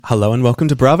Hello and welcome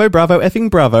to Bravo, Bravo, effing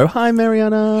Bravo. Hi,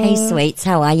 Mariana. Hey, sweets.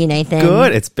 How are you, Nathan?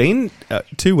 Good. It's been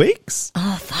 2 weeks.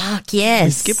 Oh, fuck, yes.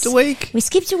 We skipped a week. We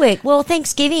skipped a week. Well,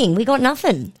 Thanksgiving. We got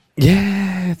nothing.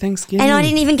 Yeah, Thanksgiving. And I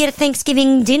didn't even get a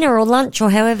Thanksgiving dinner or lunch or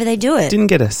however they do it. Didn't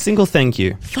get a single thank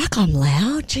you. Fuck, I'm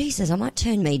loud. Jesus, I might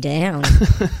turn me down.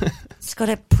 Just got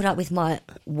to put up with my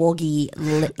woggy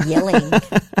yelling.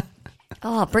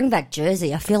 Oh, bring back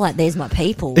Jersey. I feel like there's my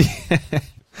people.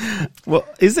 Well,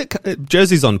 is it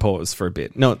Jersey's on pause for a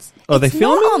bit? No, it's they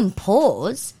filming? Not on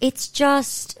pause. It's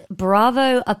just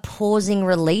Bravo are pausing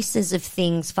releases of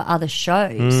things for other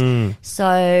shows.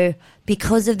 So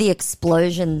because of the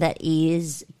explosion that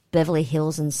is Beverly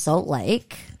Hills and Salt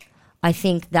Lake, I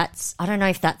think I don't know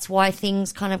if that's why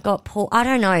things kind of got paused. I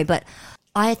don't know, but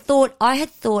I had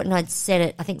thought, and I'd said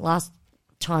it, I think last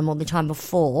time or the time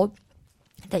before,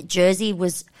 that Jersey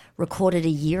was recorded a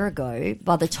year ago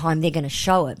by the time they're going to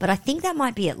show it. But I think that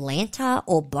might be Atlanta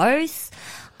or both.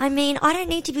 I mean, I don't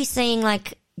need to be seeing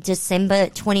like December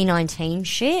 2019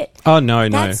 shit. Oh, no.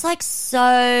 That's like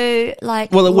so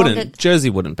like... Well, it wouldn't.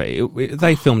 Jersey wouldn't be.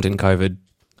 They filmed in COVID.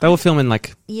 They were filming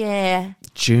like... Yeah.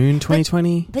 June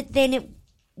 2020. But then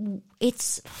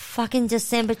it's fucking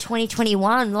December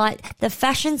 2021. Like, the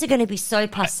fashions are going to be so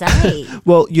passé.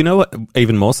 Well, you know what?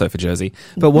 Even more so for Jersey.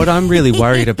 But what I'm really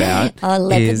worried about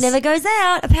leopard never goes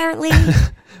out, apparently.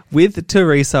 With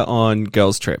Teresa on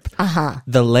Girls Trip,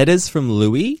 the letters from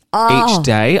Louis each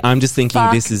day, I'm just thinking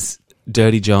this is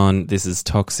Dirty John, this is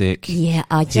toxic. Yeah,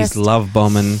 he's love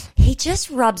bombing. He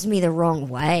just rubs me the wrong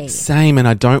way. Same, and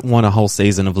I don't want a whole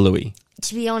season of Louis.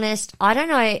 To be honest, I don't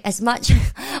know as much.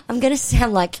 I'm going to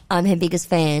sound like I'm her biggest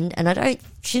fan, and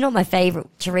she's not my favourite,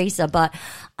 Teresa, but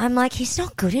I'm like, he's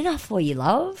not good enough for you,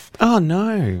 love. Oh,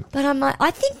 no. But I'm like,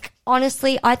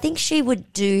 honestly, I think she would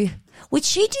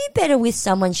she do better with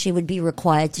someone she would be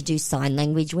required to do sign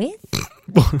language with?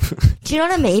 Do you know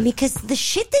what I mean? Because the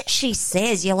shit that she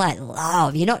says, you're like,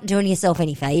 love, you're not doing yourself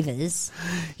any favours.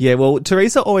 Yeah, well,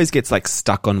 Teresa always gets like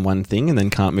stuck on one thing and then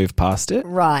can't move past it.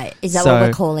 Right. Is that what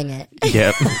we're calling it?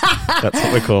 Yep. That's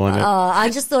what we're calling it. Oh, I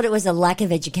just thought it was a lack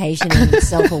of education and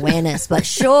self-awareness, but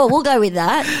sure, we'll go with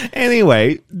that.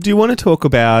 Anyway, do you want to talk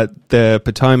about the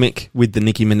Potomac with the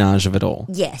Nicki Minaj of it all?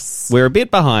 Yes. We're a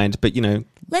bit behind, but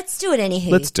let's do it anywho.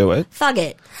 Let's do it. Fuck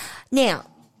it. Now,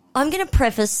 I'm going to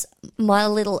preface my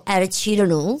little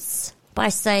attitudinals by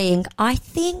saying I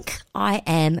think I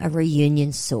am a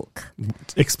reunion sook.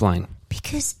 Explain.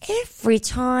 Because every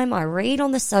time I read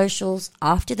on the socials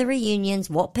after the reunions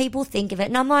what people think of it,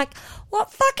 and I'm like,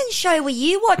 what fucking show were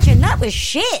you watching? That was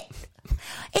shit.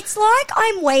 It's like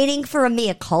I'm waiting for a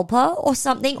mea culpa or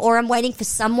something, or I'm waiting for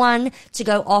someone to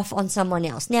go off on someone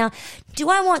else. Now, do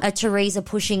I want a Teresa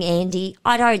pushing Andy?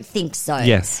 I don't think so.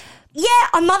 Yes. Yeah,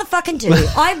 I motherfucking do.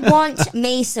 I want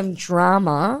me some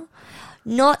drama,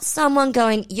 not someone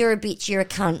going, you're a bitch, you're a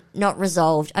cunt, not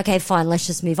resolved. Okay, fine, let's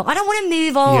just move on. I don't want to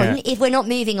move on if we're not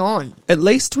moving on. At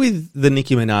least with the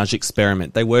Nicki Minaj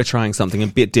experiment, they were trying something a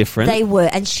bit different. They were,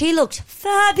 and she looked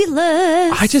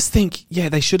fabulous. I just think,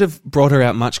 they should have brought her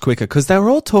out much quicker because they were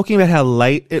all talking about how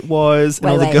late it was.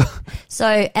 Wait.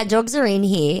 So our dogs are in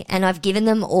here, and I've given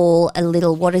them all a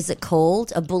little, what is it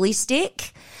called? A bully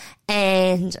stick.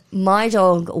 And my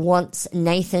dog wants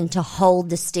Nathan to hold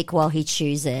the stick while he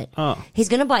chews it. Oh. He's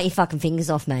going to bite your fucking fingers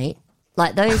off, mate.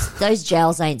 Like those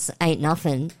gels ain't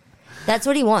nothing. That's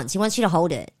what he wants. He wants you to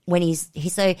hold it when he's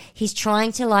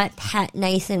trying to like pat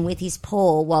Nathan with his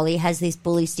paw while he has this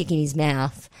bully stick in his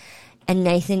mouth. And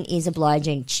Nathan is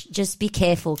obliging. Just be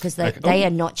careful because they are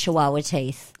not Chihuahua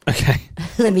teeth. Okay.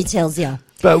 Let me tell you.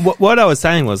 But what I was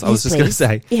saying was, I was just going to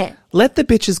say, let the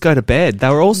bitches go to bed. They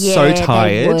were all so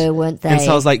tired. They were, weren't they? And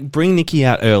so I was like, bring Nicki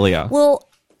out earlier. Well,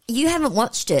 you haven't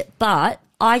watched it, but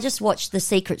I just watched the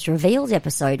Secrets Revealed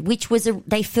episode, which was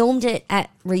they filmed it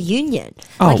at reunion.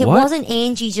 Oh, like it what? wasn't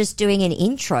Angie just doing an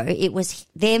intro. It was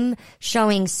them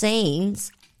showing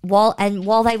scenes while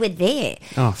they were there.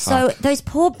 Oh, so fuck. those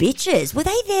poor bitches, were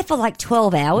they there for like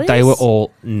 12 hours? They were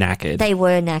all knackered. They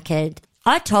were knackered.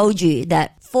 I told you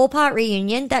that 4-part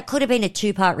reunion, that could have been a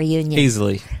 2-part reunion.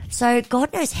 Easily. So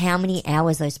God knows how many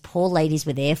hours those poor ladies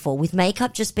were there for, with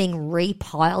makeup just being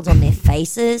repiled on their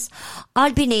faces.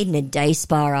 I'd be needing a day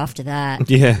spa after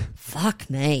that. Yeah. Fuck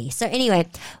me. So anyway,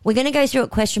 we're going to go through it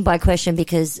question by question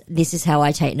because this is how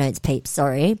I take notes, peeps.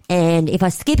 Sorry. And if I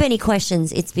skip any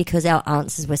questions, it's because our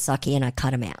answers were sucky and I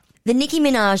cut them out. The Nicki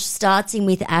Minaj starts in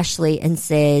with Ashley and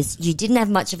says, you didn't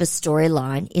have much of a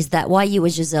storyline. Is that why you were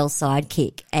Giselle's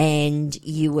sidekick and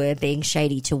you were being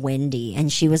shady to Wendy?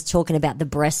 And she was talking about the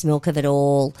breast milk of it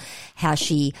all, how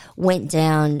she went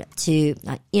down to, you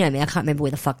know me, I can't remember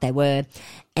where the fuck they were.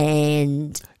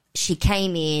 And she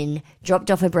came in,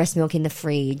 dropped off her breast milk in the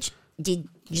fridge, did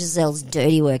Giselle's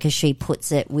dirty work, as she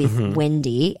puts it, with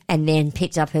Wendy, and then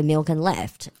picked up her milk and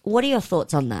left. What are your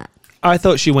thoughts on that? I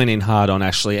thought she went in hard on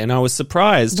Ashley, and I was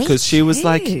surprised because she was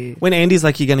like, when Andy's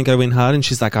like, you're going to go in hard, and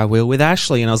she's like, I will with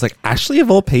Ashley. And I was like, Ashley of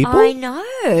all people? I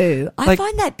know. I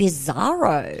find that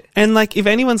bizarro. And like, if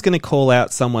anyone's going to call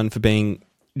out someone for being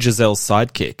Giselle's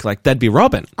sidekick, like, that'd be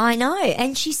Robin. I know.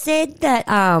 And she said that,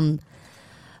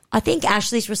 I think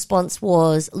Ashley's response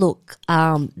was, look,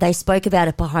 they spoke about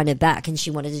it behind her back and she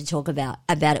wanted to talk about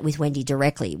it with Wendy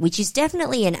directly, which is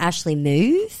definitely an Ashley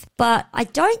move. But I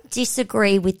don't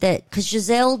disagree with that because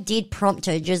Giselle did prompt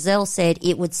her. Giselle said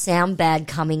it would sound bad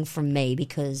coming from me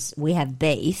because we have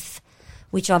beef,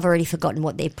 which I've already forgotten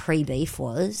what their pre-beef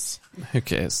was. Who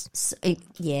cares? So,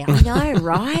 yeah, I know,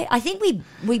 right? I think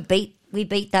we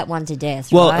beat that one to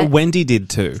death, well, right? Wendy did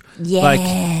too.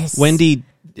 Yes. Like, Wendy...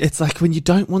 It's like when you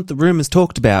don't want the rumours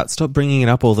talked about, stop bringing it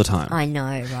up all the time. I know,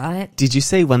 right? Did you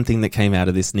see one thing that came out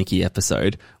of this Nikki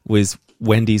episode was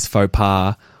Wendy's faux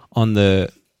pas on the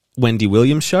Wendy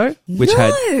Williams show?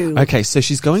 Okay, so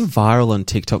she's going viral on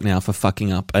TikTok now for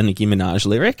fucking up a Nicki Minaj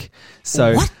lyric.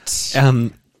 So,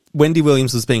 what? Wendy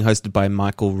Williams was being hosted by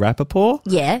Michael Rappaport.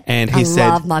 Yeah, and he I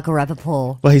love Michael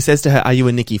Rappaport. Well, he says to her, are you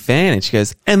a Nicki fan? And she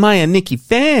goes, am I a Nicki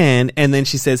fan? And then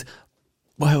she says,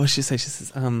 what does she say? She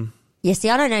says, yeah,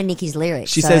 see, I don't know Nikki's lyrics,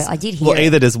 she so says, I did hear well, it.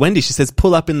 either does Wendy. She says,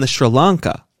 pull up in the Sri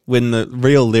Lanka, when the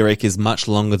real lyric is much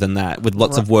longer than that, with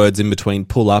lots of words in between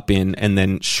pull up in and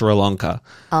then Sri Lanka.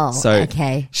 Oh, so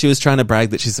okay. She was trying to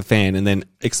brag that she's a fan and then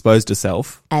exposed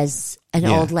herself. As an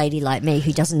old lady like me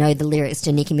who doesn't know the lyrics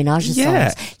to Nicki Minaj's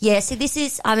songs. Yeah, so this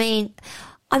is, I mean,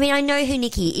 I know who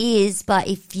Nicki is, but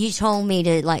if you told me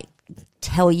to, like,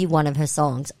 tell you one of her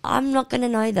songs, I'm not going to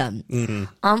know them. Mm-hmm.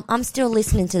 I'm still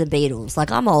listening to the Beatles.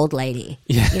 Like, I'm an old lady.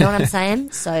 Yeah. You know what I'm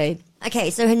saying? So, okay,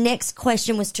 so her next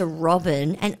question was to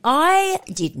Robin, and I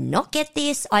did not get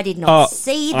this. I did not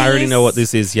see this. I already know what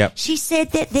this is, yep. She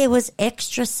said that there was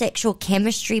extra sexual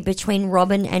chemistry between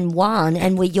Robin and Juan,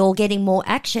 and you're getting more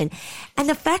action. And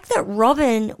the fact that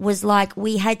Robin was like,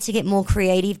 we had to get more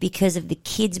creative because of the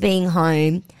kids being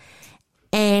home,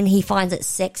 and he finds it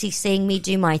sexy seeing me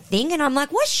do my thing. And I'm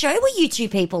like, what show were you two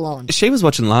people on? She was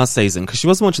watching last season because she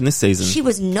wasn't watching this season. She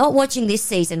was not watching this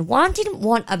season. Juan didn't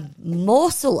want a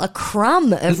morsel, a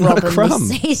crumb of Robin this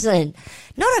season.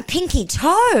 Not a pinky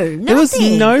toe. Nothing. There was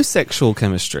no sexual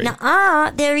chemistry.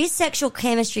 There is sexual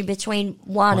chemistry between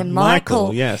Juan and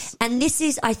Michael. Yes. And this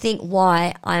is, I think,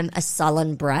 why I'm a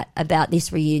sullen brat about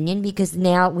this reunion, because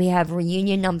now we have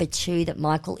reunion number 2 that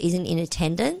Michael isn't in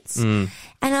attendance. And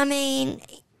I mean,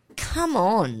 come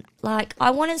on. Like,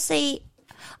 I want to see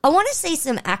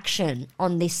some action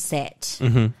on this set.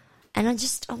 Mm-hmm. And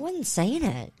I wasn't seeing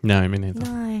it. No, me neither.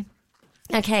 No.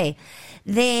 Okay,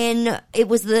 then it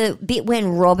was the bit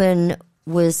when Robin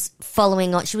was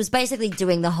following on. She was basically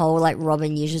doing the whole, like,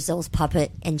 Robin, you're Giselle's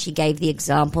puppet, and she gave the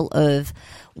example of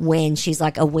when she's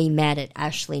like, are we mad at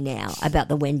Ashley now about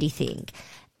the Wendy thing?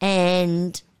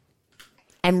 And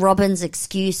Robin's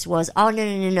excuse was, oh,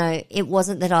 no, it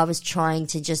wasn't that I was trying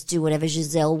to just do whatever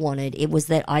Giselle wanted. It was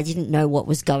that I didn't know what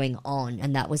was going on,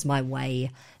 and that was my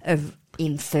way of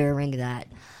inferring that.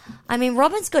 I mean,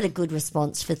 Robin's got a good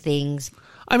response for things.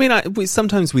 I mean,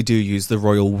 sometimes we do use the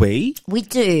royal we. We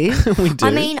do. We do.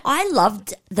 I mean, I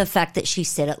loved the fact that she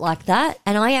said it like that,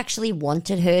 and I actually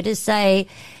wanted her to say,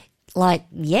 like,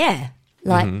 yeah,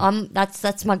 like,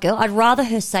 that's my girl. I'd rather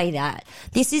her say that.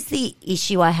 This is the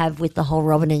issue I have with the whole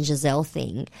Robin and Giselle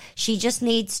thing. She just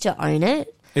needs to own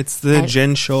it. It's the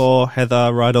Jen Shaw,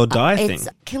 Heather, ride or die thing.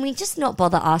 Can we just not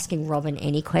bother asking Robin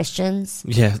any questions?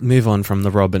 Yeah, move on from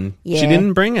the Robin. Yeah. She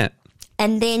didn't bring it.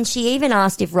 And then she even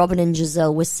asked if Robin and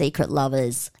Giselle were secret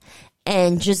lovers.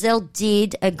 And Giselle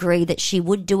did agree that she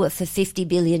would do it for $50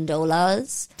 billion.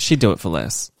 She'd do it for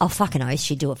less. Oh, fucking oath,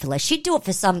 she'd do it for less. She'd do it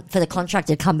for the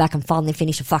contractor to come back and finally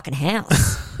finish a fucking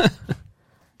house.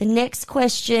 The next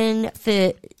question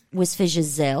was for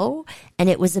Giselle, and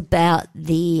it was about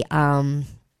the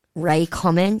Ray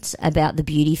comment about the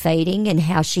beauty fading and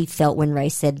how she felt when Ray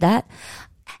said that.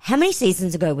 How many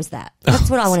seasons ago was that? That's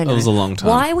what I want to know. It was a long time.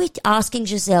 Why are we asking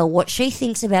Giselle what she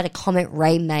thinks about a comment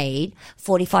Ray made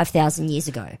 45,000 years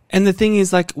ago? And the thing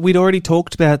is, like, we'd already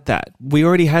talked about that. We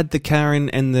already had the Karen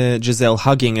and the Giselle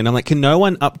hugging, and I'm like, can no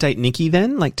one update Nikki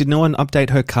then? Like, did no one update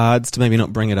her cards to maybe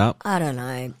not bring it up? I don't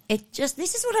know.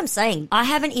 This is what I'm saying. I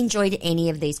haven't enjoyed any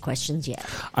of these questions yet.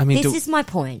 I mean, this is my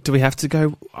point. Do we have to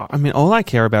go? I mean, all I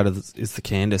care about is the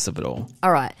Candace of it all.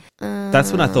 All right.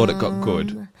 That's when I thought it got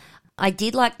good. I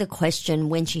did like the question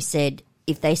when she said,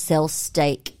 if they sell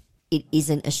steak it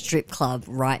isn't a strip club,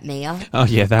 right, Mia? Oh,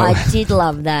 yeah, that I was. did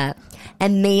love that.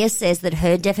 And Mia says that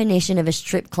her definition of a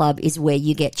strip club is where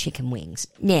you get chicken wings.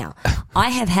 Now, I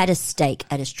have had a steak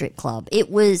at a strip club. It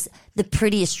was the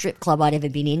prettiest strip club I'd ever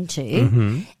been into.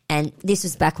 Mm-hmm. And this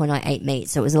was back when I ate meat,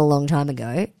 so it was a long time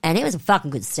ago. And it was a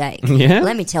fucking good steak. Yeah?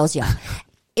 Let me tell you.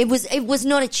 It was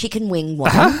not a chicken wing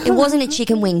one. It wasn't a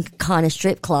chicken wing kind of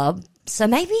strip club. So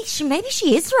maybe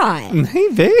she is right.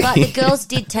 Maybe. But the girls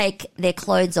did take their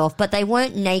clothes off, but they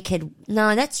weren't naked.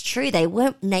 No, that's true. They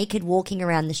weren't naked walking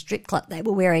around the strip club. They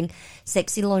were wearing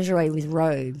sexy lingerie with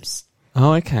robes.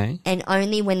 Oh, okay. And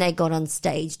only when they got on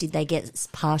stage did they get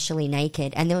partially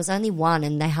naked. And there was only one,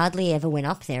 and they hardly ever went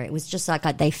up there. It was just like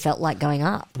they felt like going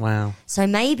up. Wow. So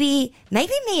maybe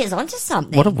Mia's onto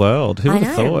something. What a world. Who would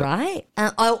have thought? Right? I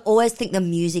always think the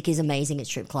music is amazing at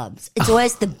strip clubs. It's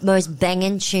always the most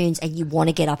banging tunes, and you want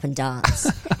to get up and dance.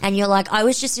 And you're like, I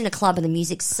was just in a club and the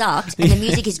music sucked, and the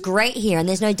music is great here, and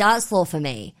there's no dance floor for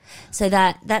me. So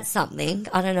that's something.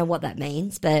 I don't know what that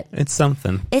means, but It's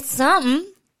something. it's something.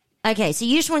 Okay, so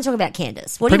you just want to talk about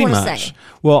Candace. What Pretty do you want much. to say?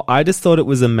 Well, I just thought it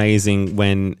was amazing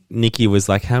when Nikki was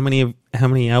like, how many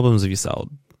albums have you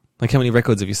sold? Like, how many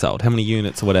records have you sold? How many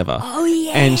units or whatever? Oh,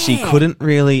 yeah. And she couldn't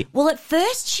really. Well, at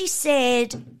first she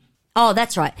said, oh,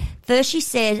 that's right. First she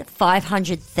said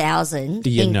 500,000,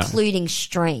 Yeah, no. including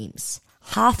streams.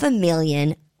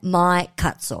 500,000, my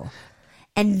cutso.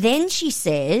 And then she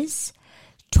says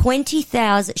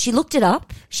 20,000. She looked it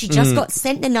up. She just got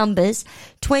sent the numbers.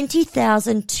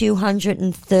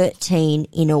 20,213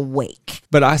 in a week.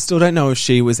 But I still don't know if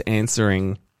she was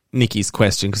answering Nikki's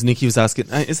question, because Nikki was asking,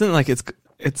 isn't it like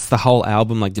it's the whole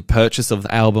album, like the purchase of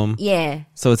the album? Yeah.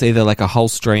 So it's either like a whole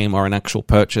stream or an actual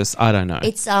purchase. I don't know.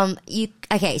 It's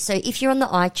okay, so if you're on the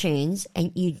iTunes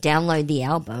and you download the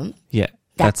album, yeah.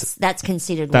 that's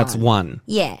considered That's one. one.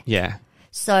 Yeah. Yeah.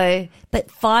 So, but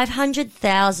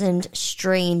 500,000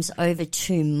 streams over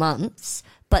 2 months,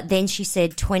 but then she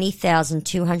said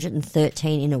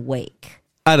 20,213 in a week.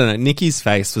 I don't know. Nikki's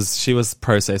face she was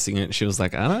processing it. She was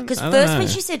like, I don't know. Because first when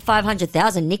she said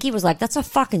 500,000, Nikki was like, that's a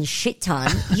fucking shit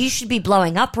ton. You should be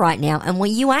blowing up right now. And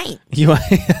well, you ain't. Do you know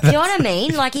what I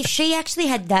mean? Like, if she actually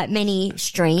had that many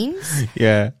streams,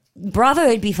 yeah. Bravo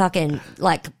would be fucking,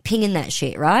 like, pinging that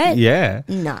shit, right? Yeah.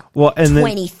 No. Well, and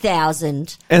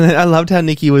 20,000. And then I loved how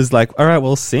Nikki was like, all right,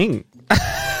 well, sing.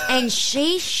 And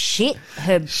she shit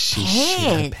her pants. She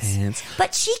shit her pants.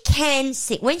 But she can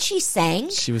sing. When she sang,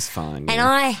 She was fine.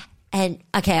 and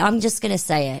okay, I'm just going to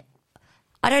say it.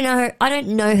 I don't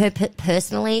know her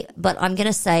personally, but I'm going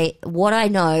to say what I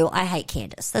know. I hate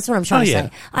Candace. That's what I'm trying to say.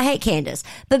 I hate Candace.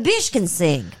 But bitch can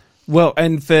sing. Well,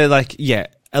 and for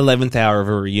 11th hour of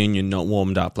a reunion, not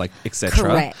warmed up, like, etc.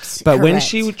 Correct. But when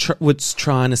she was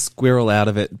trying to squirrel out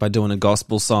of it by doing a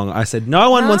gospel song, I said,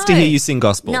 no one wants to hear you sing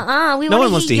gospel. Nuh-uh, we no wanna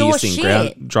one wants to hear hear you your sing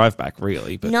shit. drive back,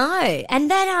 really. But No.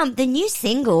 And that the new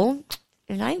single,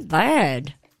 it ain't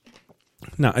bad.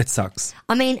 no, it sucks.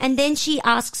 I mean, and then she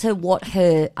asks her what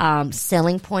her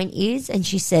selling point is, and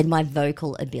she said, my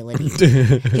vocal ability.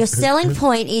 Your selling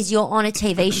point is you're on a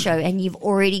TV show and you've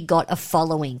already got a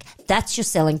following. That's your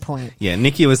selling point. Yeah,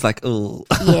 Nikki was like, oh.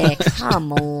 Yeah,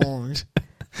 come on.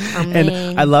 I mean,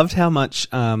 And I loved how much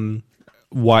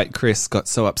White Chris got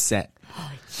so upset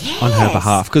on her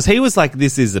behalf, because he was like,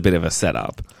 this is a bit of a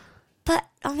setup. but,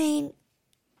 I mean,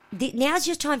 now's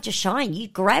your time to shine. You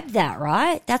grab that,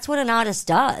 right? That's what an artist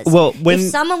does. Well, when- if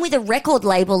someone with a record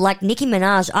label like Nicki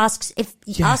Minaj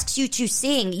asks you to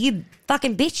sing, you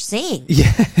fucking bitch sing.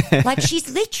 Yeah. Like, she's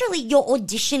literally, you're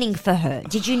auditioning for her.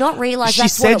 Did you not realize She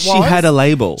that's said what it was? she had a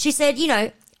label. She said,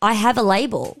 I have a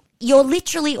label. You're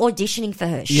literally auditioning for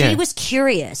her. Yeah. She was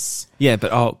curious. Yeah,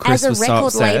 but Chris As a was so record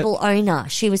upset. label owner,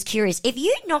 she was curious. If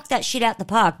you knocked that shit out the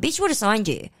park, bitch would have signed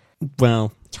you.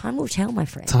 Well, Time will tell, my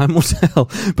friend. time will tell.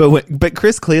 But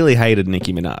Chris clearly hated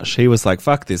Nicki Minaj. He was like,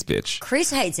 fuck this bitch. Chris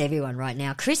hates everyone right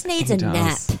now. Chris needs He a nap.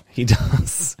 does. He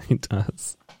does. He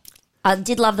does. I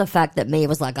did love the fact that Mia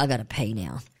was like, I gotta pee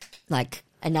now. Like,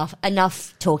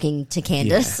 enough talking to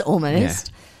Candace, Yeah.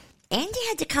 almost. Andy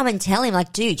had to come and tell him,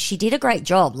 like, dude, she did a great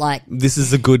job. Like, This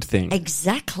is a good thing.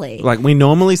 exactly. Like, we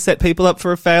normally set people up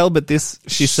for a fail, but this,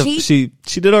 she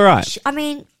did all right. I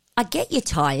mean, I get you're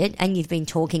tired and you've been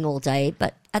talking all day,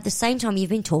 but at the same time, you've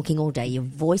been talking all day. Your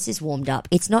voice is warmed up.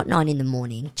 It's not 9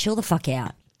 a.m. Chill the fuck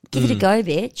out. Give it a go,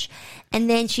 bitch. And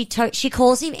then she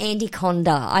calls him Andy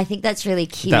Conda. I think that's really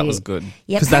cute. That was good.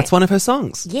 Yeah, Because that's one of her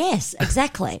songs. Yes,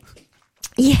 exactly.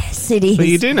 Yes, it is. But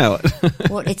you do know it.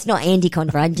 Well, it's not Andy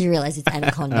Conda. I do realize it's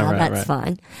Anaconda. Oh, right, That's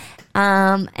fine.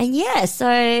 And yeah,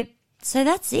 so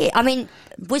that's it. I mean,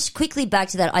 which quickly back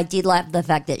to that, I did like the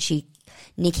fact that she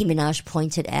Nicki Minaj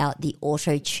pointed out the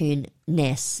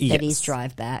auto-tune-ness that is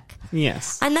Drive Back.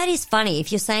 Yes. And that is funny.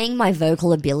 If you're saying my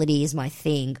vocal ability is my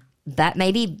thing, that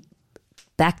maybe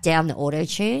back down the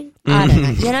auto-tune. I don't know.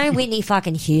 You know, Whitney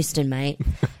fucking Houston, mate.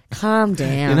 Calm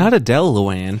down. You're not Adele,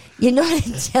 Luann. You're not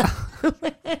Adele.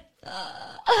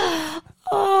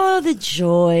 Oh, the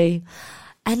joy.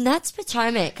 And that's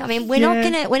Potomac. I mean, we're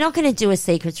not gonna do a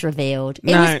Secrets Revealed.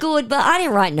 It was good, but I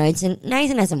didn't write notes, and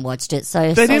Nathan hasn't watched it,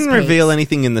 so they didn't reveal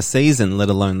anything in the season, let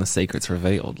alone the Secrets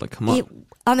Revealed. Like, come on.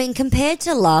 I mean, compared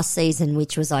to last season,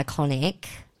 which was iconic,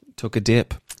 Took a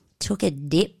dip.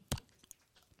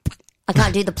 I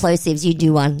can't do the plosives. You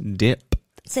do one. Dip.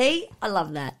 See, I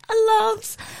love that.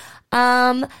 I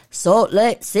love Salt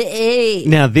Lake City.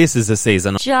 Now this is a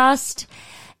season. Just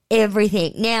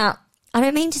everything. Now, I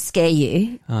don't mean to scare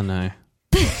you. Oh no,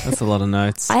 that's a lot of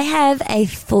notes. I have a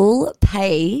full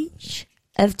page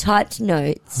of typed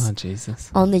notes. Oh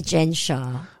Jesus! On the Jen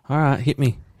Shah. All right, hit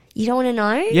me. You don't want to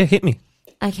know? Yeah, hit me.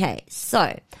 Okay,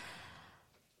 so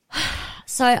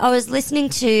I was listening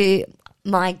to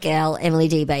my gal Emily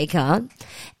D. Baker,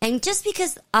 and just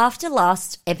because after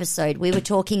last episode we were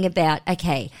talking about,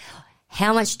 okay,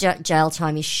 how much jail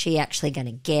time is she actually going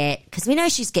to get? Because we know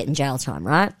she's getting jail time,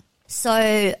 right?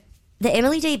 So the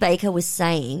Emily D. Baker was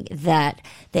saying that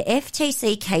the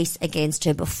FTC case against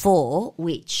her before,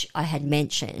 which I had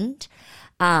mentioned,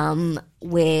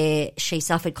 where she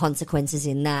suffered consequences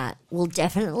in that, will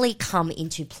definitely come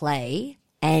into play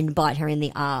and bite her in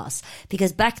the arse.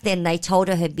 Because back then they told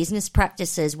her business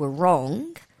practices were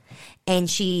wrong, and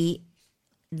she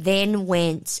then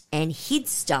went and hid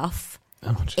stuff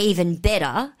even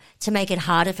better to make it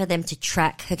harder for them to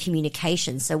track her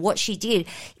communication. So what she did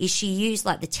is she used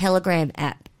like the Telegram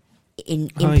app in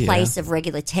place of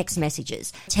regular text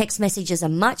messages. Text messages are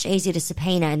much easier to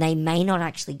subpoena, and they may not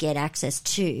actually get access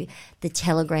to the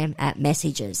Telegram app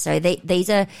messages. So these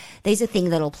are things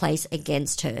that'll place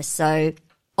against her. So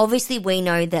obviously we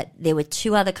know that there were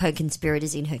two other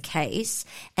co-conspirators in her case,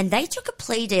 and they took a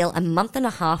plea deal a month and a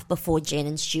half before Jen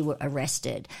and Stu were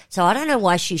arrested. So I don't know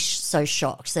why she's so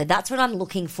shocked. So that's what I'm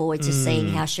looking forward to seeing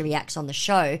how she reacts on the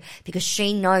show, because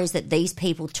she knows that these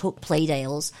people took plea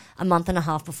deals a month and a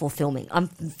half before filming. I'm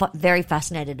very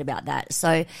fascinated about that.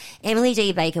 So Emily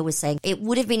D. Baker was saying it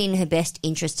would have been in her best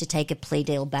interest to take a plea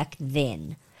deal back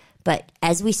then. But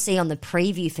as we see on the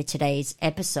preview for today's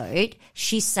episode,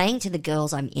 she's saying to the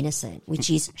girls, I'm innocent,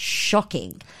 which is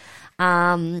shocking.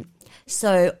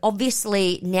 So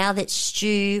obviously now that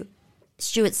Stuart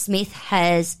Smith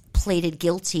has pleaded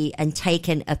guilty and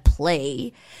taken a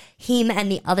plea, him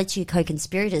and the other two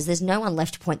co-conspirators, there's no one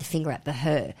left to point the finger at but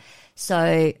her.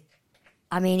 So,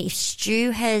 I mean, if Stu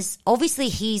has, obviously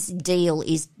his deal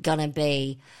is going to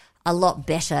be a lot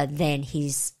better than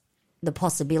the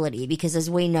possibility, because as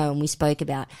we know and we spoke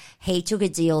about, he took a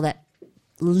deal that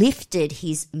lifted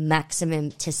his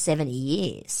maximum to 70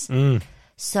 years.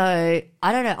 So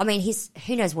I don't know. I mean,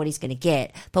 who knows what he's going to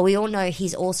get, but we all know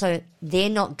they're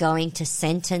not going to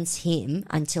sentence him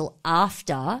until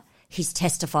after he's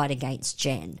testified against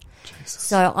Jen. Jesus.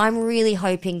 So I'm really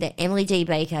hoping that Emily D.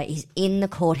 Baker is in the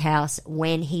courthouse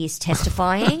when he is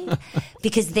testifying,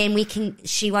 because then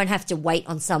she won't have to wait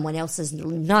on someone else's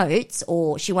notes,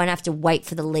 or she won't have to wait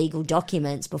for the legal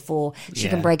documents before she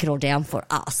can break it all down for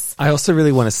us. I also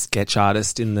really want a sketch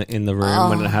artist in the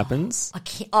room when it happens.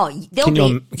 There'll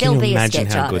be a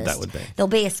sketch how artist. Good that would be? There'll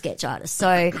be a sketch artist.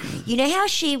 So you know how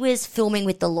she was filming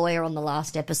with the lawyer on the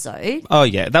last episode? Oh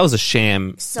yeah, that was a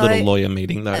sham little lawyer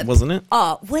meeting though, wasn't it?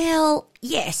 Oh, well,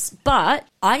 yes, but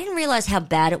I didn't realise how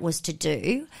bad it was to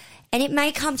do, and it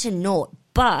may come to naught,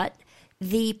 but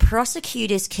the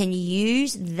prosecutors can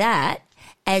use that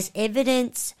as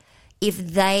evidence if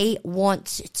they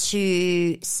want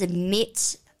to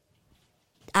submit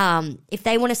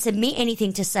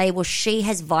anything to say, well, she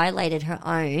has violated her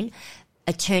own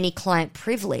attorney-client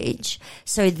privilege,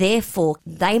 so therefore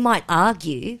they might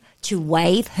argue to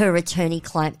waive her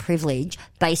attorney-client privilege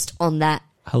based on that.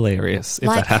 Hilarious if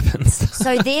that happens.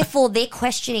 So therefore they're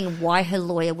questioning why her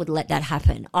lawyer would let that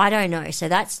happen. I don't know. So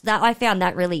that I found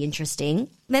that really interesting.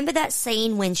 Remember that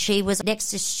scene when she was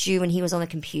next to Stu and he was on the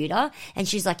computer and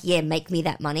she's like, yeah, make me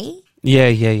that money?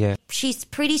 Yeah. She's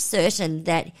pretty certain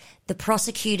that the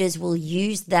prosecutors will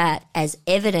use that as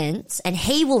evidence, and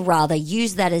he will rather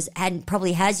use that and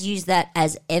probably has used that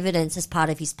as evidence as part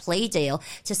of his plea deal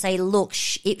to say, look,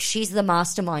 she's the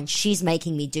mastermind. She's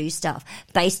making me do stuff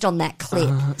based on that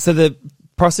clip. So the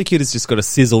prosecutor's just got a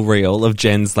sizzle reel of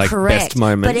Jen's best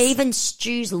moments. But even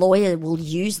Stu's lawyer will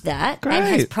use that and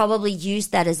has probably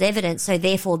used that as evidence. So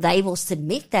therefore they will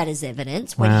submit that as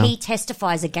evidence when he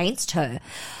testifies against her.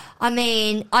 I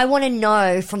mean, I want to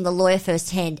know from the lawyer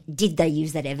firsthand, did they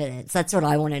use that evidence? That's what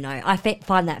I want to know. I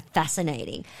find that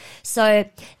fascinating. So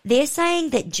they're saying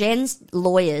that Jen's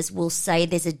lawyers will say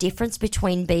there's a difference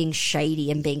between being shady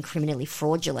and being criminally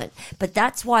fraudulent. But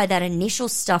that's why that initial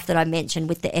stuff that I mentioned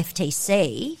with the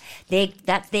FTC,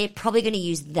 they're probably going to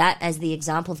use that as the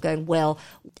example of going, well,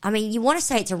 I mean, you want to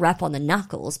say it's a rap on the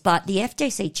knuckles, but the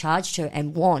FTC charged her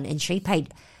and won, and she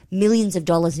paid millions of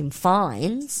dollars in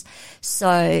fines.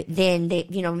 So then they're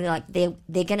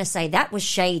going to say that was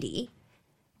shady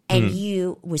and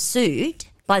you were sued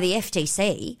by the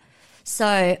FTC.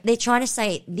 So they're trying to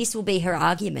say this will be her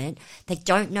argument. They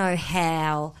don't know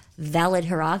how valid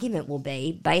her argument will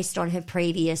be based on her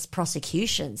previous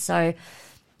prosecution. So,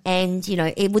 and,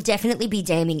 it would definitely be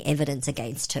damning evidence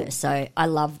against her. So I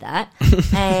love that.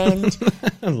 And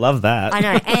I love that. I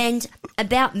know. And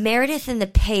about Meredith and the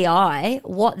PI,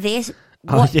 what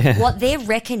they're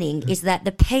reckoning is that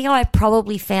the PI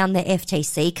probably found the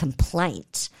FTC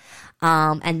complaint.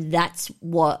 And that's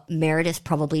what Meredith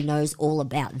probably knows all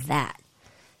about that.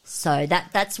 So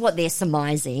that's what they're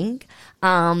surmising.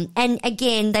 And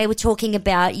again, they were talking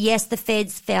about, yes, the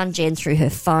feds found Jen through her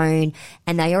phone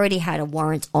and they already had a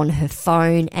warrant on her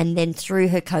phone, and then through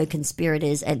her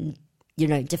co-conspirators and,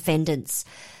 defendants,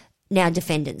 they're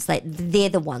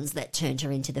the ones that turned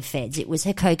her into the feds. It was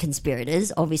her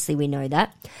co-conspirators. Obviously, we know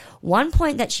that. One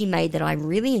point that she made that I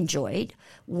really enjoyed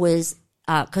was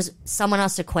because someone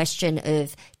asked a question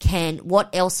of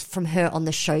what else from her on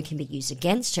the show can be used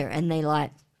against her, and they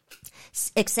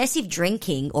excessive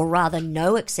drinking, or rather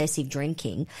no excessive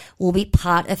drinking, will be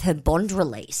part of her bond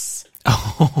release.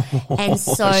 And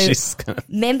so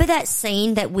remember that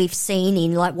scene that we've seen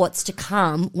in What's to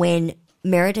Come when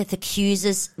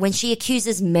she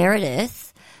accuses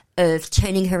Meredith of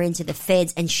turning her into the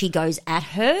feds and she goes at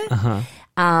her. Uh-huh.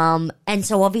 And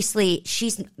so obviously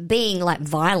she's being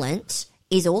violent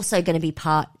is also going to be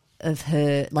part of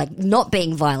her, not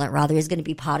being violent rather, is going to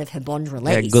be part of her bond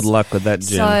release. Yeah, good luck with that,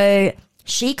 Jen. So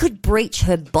she could breach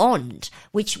her bond,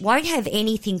 which won't have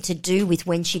anything to do with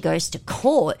when she goes to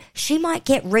court. She might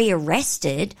get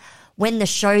rearrested when the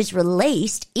show's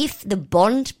released if the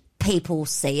bond people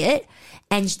see it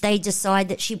and they decide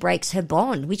that she breaks her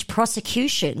bond, which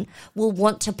prosecution will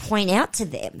want to point out to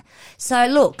them. So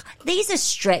look, these are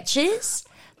stretches,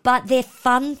 but they're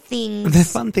fun things. They're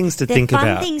fun things to think about.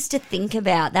 They're fun things to think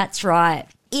about. That's right.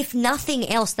 If nothing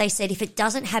else, they said if it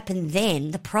doesn't happen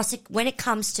then, when it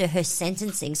comes to her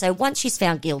sentencing, so once she's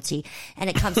found guilty and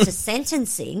it comes to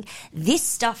sentencing, this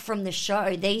stuff from the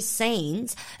show, these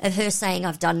scenes of her saying,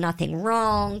 I've done nothing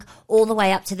wrong, all the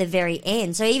way up to the very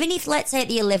end. So even if, let's say at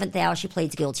the 11th hour she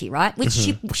pleads guilty, right, which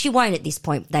she won't at this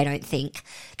point, they don't think,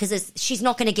 because she's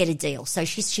not going to get a deal. So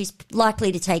she's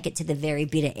likely to take it to the very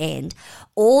bitter end.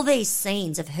 All these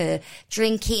scenes of her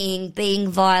drinking, being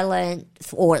violent,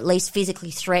 or at least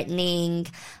physically threatening,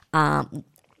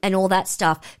 and all that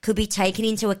stuff could be taken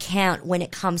into account when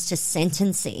it comes to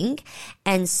sentencing.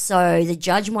 And so the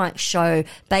judge might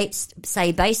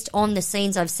based on the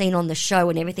scenes I've seen on the show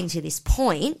and everything to this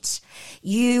point,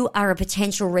 you are a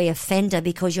potential reoffender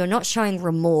because you're not showing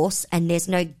remorse and there's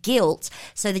no guilt.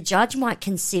 So the judge might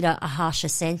consider a harsher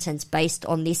sentence based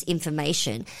on this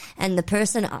information. And the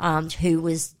person who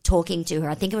was talking to her,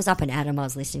 I think it was Up and Adam I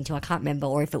was listening to, I can't remember,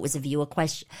 or if it was a viewer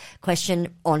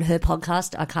question on her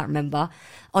podcast, I can't remember,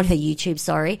 on her YouTube,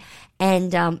 sorry.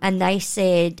 And they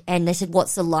said,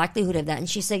 what's the likelihood of that? And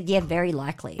she said, yeah, very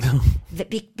likely.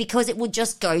 Because it would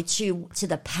just go to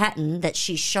the pattern that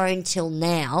she's shown till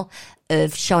now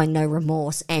of showing no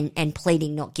remorse and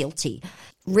pleading not guilty.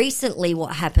 Recently,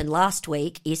 what happened last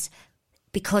week is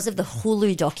because of the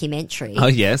Hulu documentary. Oh,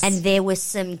 yes. And there were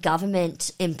some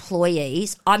government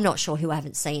employees, I'm not sure who, I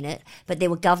haven't seen it, but there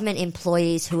were government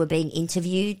employees who were being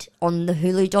interviewed on the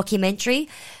Hulu documentary.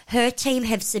 Her team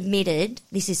have submitted,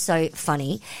 this is so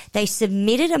funny, they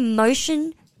submitted a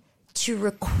motion to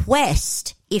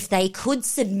request if they could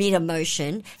submit a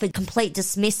motion for complete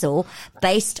dismissal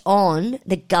based on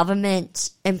the government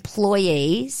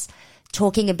employees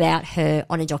talking about her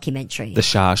on a documentary. The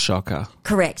Shah Shocker.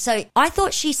 Correct. So I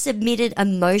thought she submitted a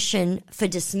motion for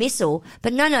dismissal,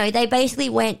 but no, they basically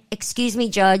went, excuse me,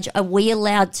 Judge, are we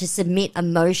allowed to submit a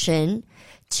motion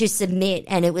to submit?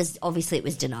 And it was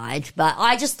denied. But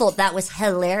I just thought that was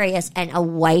hilarious and a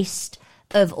waste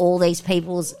of all these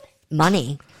people's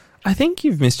money. I think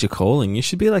you've missed your calling. You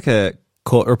should be like a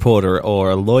court reporter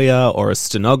or a lawyer or a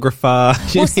stenographer.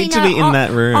 You need to be in that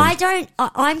room.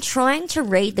 I'm trying to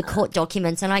read the court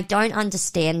documents and I don't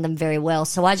understand them very well.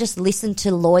 So I just listen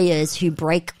to lawyers who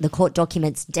break the court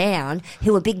documents down,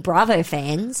 who are big Bravo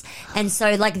fans. And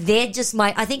so like they're just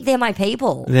I think they're my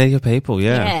people. They're your people,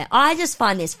 yeah. Yeah. I just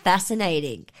find this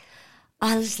fascinating.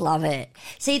 I just love it.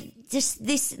 See, just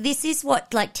this is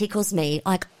what like tickles me.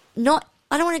 Like I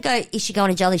don't want to go, is she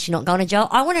going to jail? Is she not going to jail?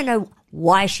 I want to know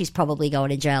why she's probably going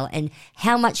to jail and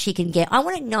how much she can get. I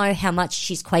want to know how much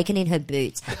she's quaking in her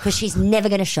boots because she's never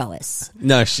going to show us.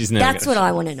 No, she's never. That's what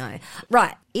I want to know.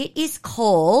 Right. It is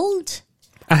called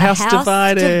A House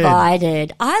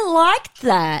Divided. I liked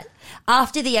that.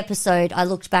 After the episode, I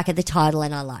looked back at the title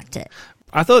and I liked it.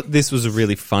 I thought this was a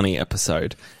really funny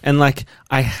episode. And like,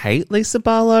 I hate Lisa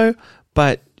Barlow,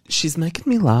 but she's making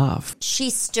me laugh.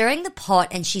 She's stirring the pot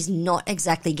and she's not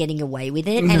exactly getting away with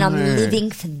it. And I'm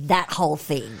living for that whole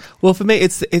thing. Well, for me,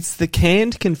 it's the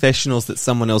canned confessionals that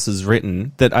someone else has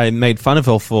written that I made fun of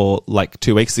her for like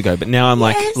 2 weeks ago. But now I'm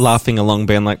like laughing along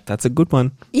being like, that's a good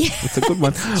one. Yeah. It's a good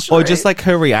one. Or just like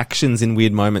her reactions in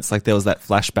weird moments. Like there was that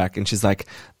flashback and she's like,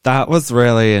 that was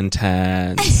really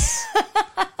intense.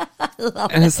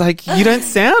 And it's like, you don't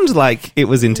sound like it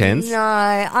was intense. No,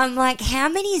 I'm like, how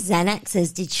many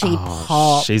Xanaxes did she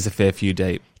pop? She's a fair few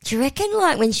deep. Do you reckon,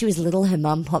 like, when she was little, her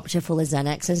mum popped her full of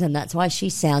Xanaxes and that's why she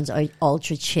sounds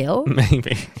ultra chill?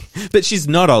 Maybe. But she's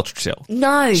not ultra chill.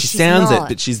 No, she sounds not. It,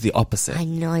 but she's the opposite. I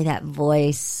know that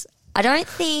voice. I don't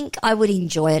think I would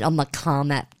enjoy it on my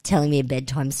Calm app telling me a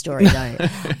bedtime story, though.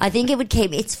 I think it would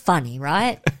it's funny,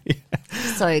 right? Yeah.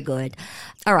 So good.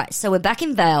 All right, so we're back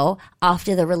in Vale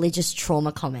after the religious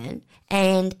trauma comment,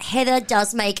 and Heather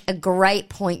does make a great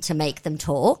point to make them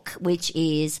talk, which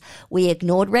is, we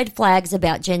ignored red flags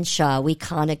about Jen Shah. We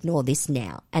can't ignore this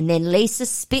now. And then Lisa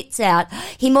spits out,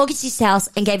 he mortgaged his house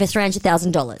and gave her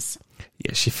 $300,000.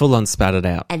 Yeah, she full on spat it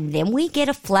out. And then we get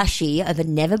a flashy of a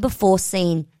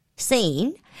never-before-seen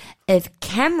scene of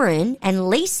Cameron and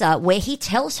Lisa where he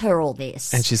tells her all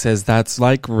this. And she says, that's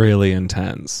like really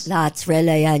intense. That's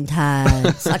really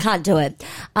intense. I can't do it.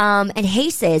 And he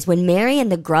says when Mary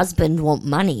and the husband want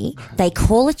money, they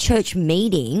call a church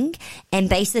meeting and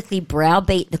basically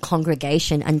browbeat the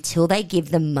congregation until they give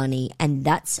them money. And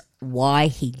that's why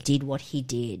he did what he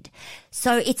did.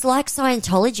 So it's like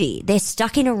Scientology. They're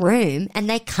stuck in a room and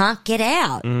they can't get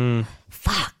out.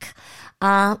 Fuck.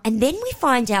 And then we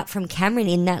find out from Cameron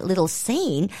in that little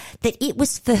scene that it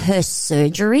was for her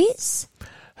surgeries.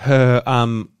 Her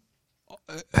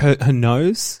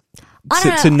nose?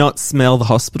 To not smell the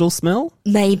hospital smell?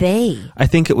 Maybe. I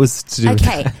think it was to do with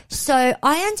Okay, that. so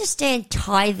I understand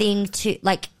tithing to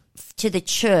the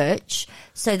church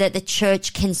so that the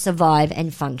church can survive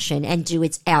and function and do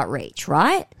its outreach,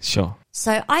 right? Sure.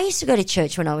 So I used to go to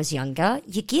church when I was younger.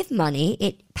 You give money,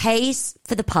 it pays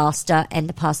for the pastor and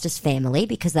the pastor's family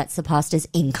because that's the pastor's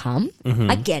income. Mm-hmm.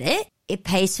 I get it. It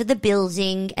pays for the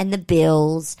building and the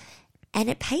bills, and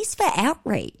it pays for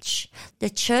outreach. The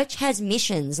church has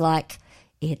missions like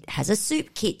it has a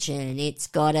soup kitchen. It's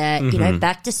got a,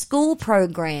 back to school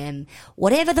program,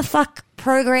 whatever the fuck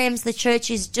programs the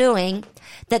church is doing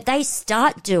that they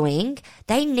start doing,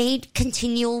 they need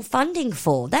continual funding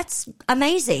for. That's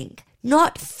amazing.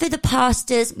 Not for the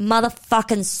pastor's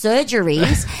motherfucking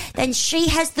surgeries. Then she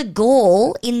has the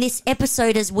gall in this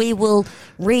episode, as we will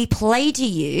replay to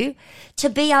you, to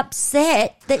be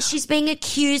upset that she's being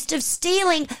accused of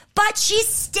stealing, but she's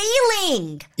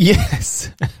stealing. Yes.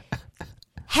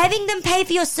 Having them pay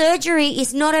for your surgery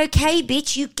is not okay,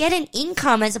 bitch. You get an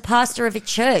income as a pastor of a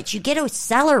church. You get a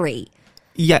salary.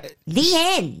 Yeah. The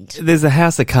end. There's a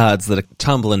house of cards that are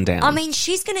tumbling down. I mean,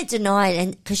 she's going to deny it,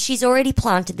 and because she's already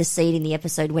planted the seed in the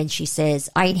episode when she says,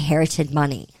 I inherited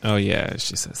money. Oh, yeah,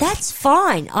 she says. That's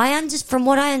fine. From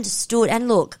what I understood, and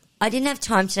look, I didn't have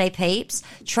time today, peeps.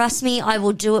 Trust me, I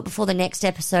will do it before the next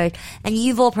episode. And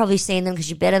you've all probably seen them because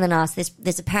you're better than us.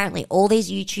 There's apparently all these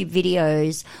YouTube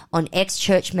videos on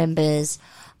ex-church members.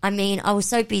 I mean, I was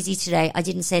so busy today, I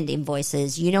didn't send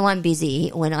invoices. You know I'm busy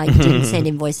when I didn't send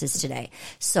invoices today.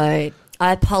 So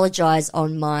I apologize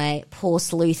on my poor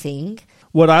sleuthing.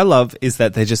 What I love is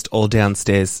that they're just all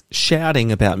downstairs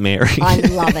shouting about Mary. I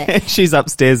love it. She's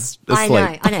upstairs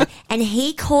asleep. I know. And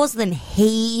he calls them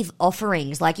heave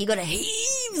offerings. Like, you got to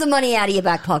heave the money out of your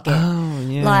back pocket. Oh,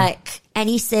 yeah. And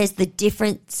he says the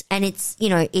difference, and it's,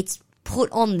 it's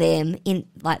put on them in,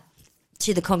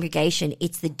 to the congregation,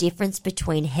 it's the difference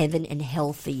between heaven and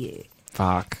hell for you.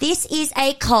 Fuck. This is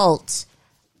a cult.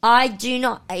 I do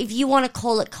not, if you want to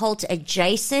call it cult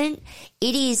adjacent,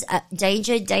 it is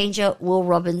danger, Will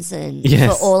Robinson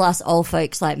for all us old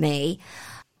folks like me.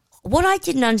 What I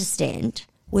didn't understand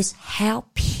was how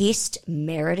pissed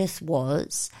Meredith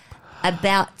was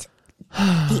about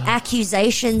the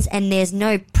accusations and there's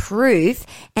no proof.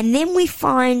 And then we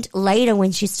find later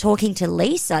when she's talking to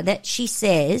Lisa that she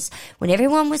says, when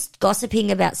everyone was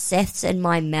gossiping about Seth's and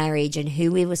my marriage and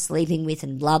who we were sleeping with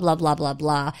and blah, blah, blah, blah,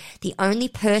 blah, the only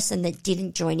person that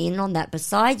didn't join in on that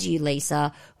besides you,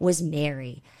 Lisa, was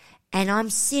Mary. And I'm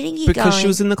sitting here because she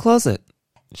was in the closet.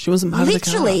 She wasn't part of the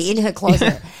cast. Literally in her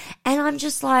closet. And I'm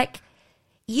just like,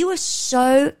 you are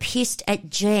so pissed at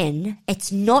Jen.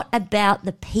 It's not about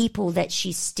the people that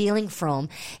she's stealing from.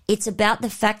 It's about the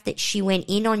fact that she went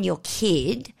in on your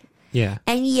kid. Yeah.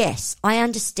 And yes, I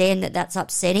understand that that's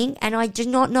upsetting. And I do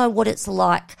not know what it's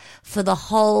like for the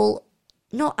whole,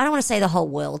 I don't want to say the whole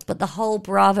world, but the whole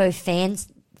Bravo fan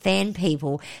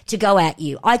people to go at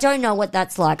you. I don't know what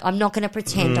that's like. I'm not going to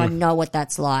pretend I know what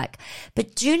that's like.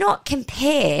 But do not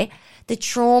compare the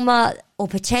trauma or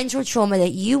potential trauma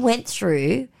that you went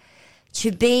through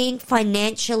to being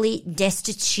financially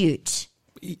destitute.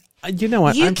 You know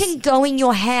what? You can go in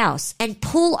your house and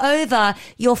pull over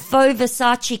your faux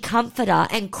Versace comforter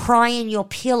and cry in your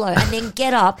pillow and then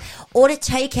get up, order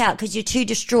takeout because you're too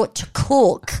distraught to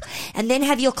cook, and then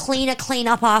have your cleaner clean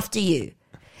up after you.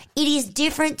 It is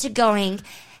different to going,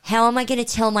 how am I going to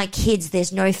tell my kids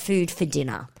there's no food for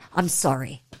dinner? I'm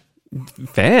sorry.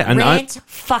 Fair. And Rant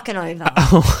fucking over.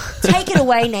 Take it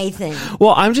away, Nathan.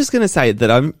 Well, I'm just going to say that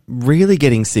I'm really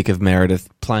getting sick of Meredith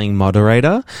playing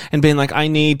moderator and being like, I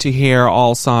need to hear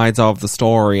all sides of the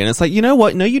story. And it's like, you know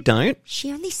what? No, you don't.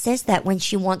 She only says that when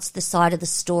she wants the side of the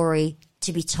story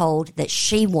to be told that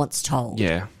she wants told.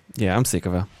 Yeah. Yeah, I'm sick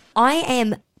of her. I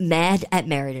am mad at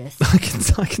Meredith.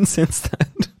 I can sense that.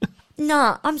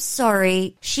 Nah, I'm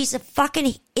sorry. She's a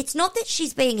fucking... It's not that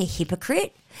she's being a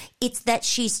hypocrite. It's that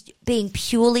she's being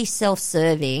purely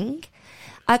self-serving.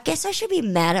 I guess I should be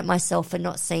mad at myself for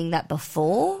not seeing that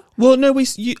before. Well, no,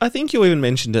 I think you even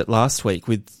mentioned it last week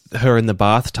with her in the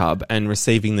bathtub and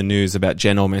receiving the news about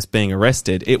Jen almost being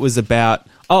arrested. It was about,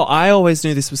 I always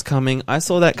knew this was coming. I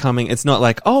saw that coming. It's not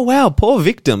like, oh, wow, poor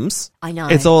victims. I know.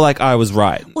 It's all like, I was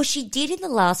right. Well, she did in the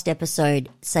last episode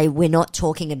say, we're not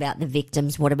talking about the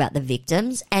victims. What about the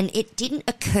victims? And it didn't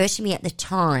occur to me at the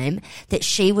time that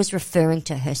she was referring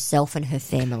to herself and her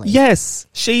family. Yes,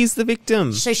 she's the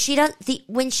victim. So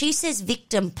when she says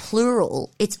victim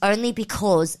plural, it's only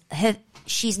because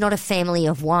she's not a family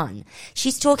of one.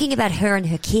 She's talking about her and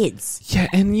her kids. Yeah,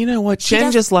 and you know what?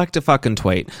 Jen just liked to fucking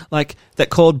tweet. Like, that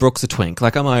called Brooks a twink.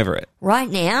 Like, I'm over it. Right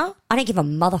now, I don't give a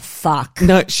motherfuck.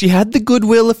 No, she had the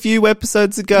goodwill a few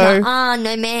episodes ago.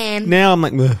 No, ma'am. Now I'm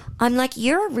like, ugh. I'm like,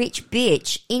 you're a rich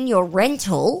bitch in your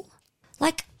rental.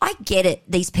 Like, I get it.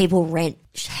 These people rent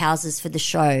houses for the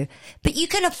show. But you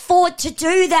can afford to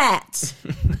do that.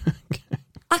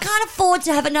 I can't afford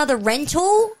to have another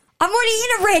rental. I'm already in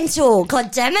a rental,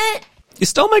 god damn it. You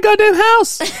stole my goddamn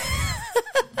house.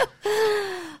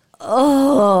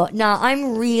 Oh, no,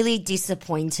 I'm really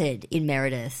disappointed in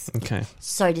Meredith. Okay.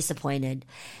 So disappointed.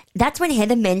 That's when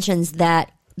Heather mentions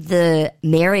that the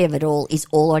Mary of it all is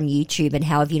all on YouTube and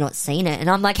how have you not seen it? And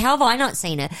I'm like, how have I not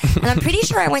seen it? And I'm pretty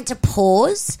sure I went to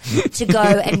pause to go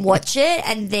and watch it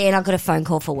and then I got a phone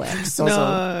call for work.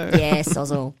 Sozzle. No. Yeah,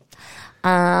 sozzle.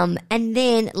 And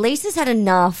then Lisa's had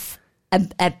enough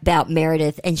about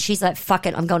Meredith and she's like, fuck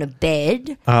it, I'm going to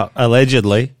bed.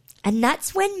 Allegedly. And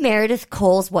that's when Meredith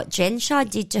calls what Jen Shah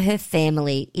did to her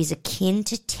family is akin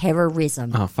to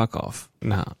terrorism. Oh, fuck off.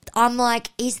 No. I'm like,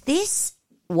 is this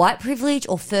white privilege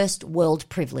or first world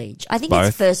privilege? I think Both.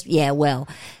 it's first,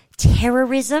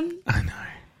 terrorism. I know.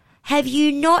 Have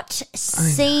you not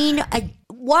seen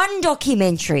one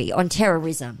documentary on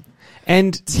terrorism?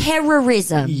 And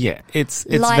Terrorism. yeah, it's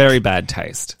Like, very bad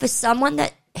taste. For someone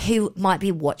who might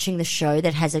be watching the show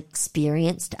that has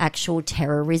experienced actual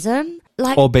terrorism,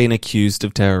 like, Or being accused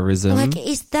of terrorism. like,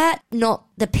 is that not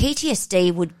the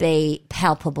PTSD would be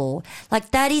palpable? Like,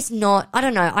 that is not. I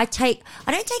don't know. I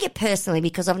don't take it personally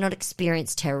because I've not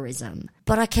experienced terrorism,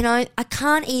 but I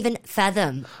can't even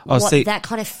fathom that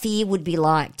kind of fear would be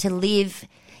like to live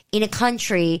in a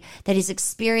country that is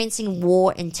experiencing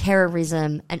war and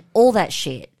terrorism and all that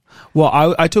shit.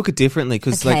 Well, I took it differently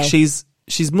because like she's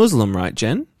Muslim, right,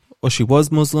 Jen? Or she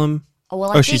was Muslim. Oh,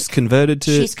 well, I think she's converted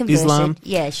to Islam.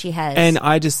 Yeah, she has. And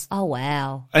I just... Oh,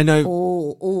 wow. I know...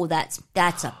 Oh, that's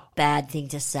a bad thing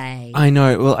to say. I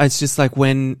know. Well, it's just like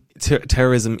when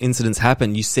terrorism incidents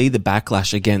happen, you see the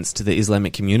backlash against the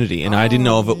Islamic community. And I didn't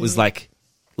know if it was like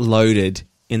loaded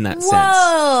in that sense.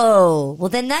 Whoa! Well,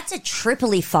 then that's a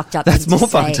triply fucked up. That's thing to more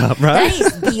say. fucked up, right? That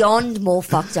is beyond more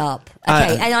fucked up.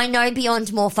 Okay, and I know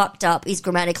beyond more fucked up is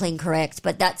grammatically incorrect,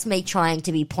 but that's me trying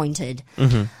to be pointed.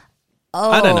 Mm-hmm. Oh,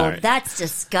 I don't know. That's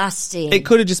disgusting. It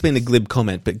could have just been a glib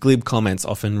comment, but glib comments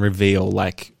often reveal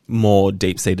like more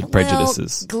deep-seated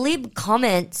prejudices. Well, glib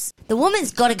comments. The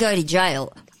woman's got to go to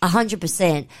jail,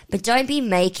 100%. But don't be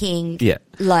making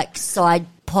like side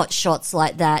pot shots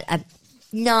like that.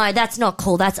 No, that's not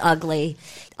cool. That's ugly.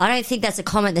 I don't think that's a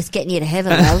comment that's getting you to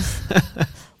heaven, love.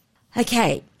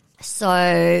 Okay.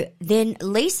 So then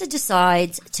Lisa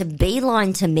decides to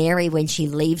beeline to Mary when she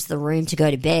leaves the room to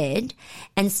go to bed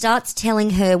and starts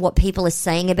telling her what people are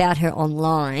saying about her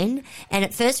online. And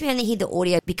at first we only hear the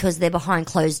audio because they're behind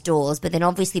closed doors, but then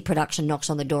obviously production knocks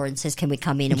on the door and says, can we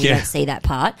come in? And we don't see that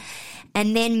part.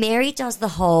 And then Mary does the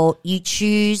whole, you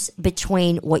choose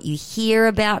between what you hear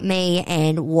about me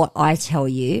and what I tell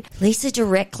you. Lisa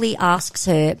directly asks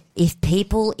her if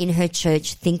people in her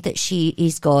church think that she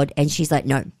is God, and she's like,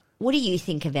 no. What do you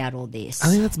think about all this? I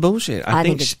think that's bullshit. I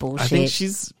think it's bullshit. I think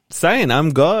she's saying, I'm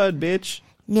God, bitch.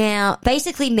 Now,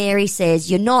 basically Mary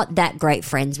says, you're not that great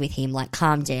friends with him, like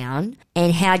calm down,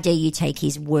 and how dare you take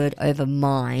his word over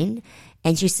mine?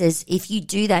 And she says, if you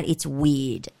do that, it's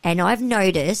weird. And I've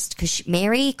noticed, because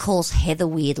Mary calls Heather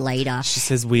weird later. She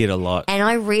says weird a lot. And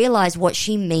I realise what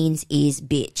she means is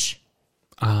bitch.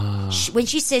 When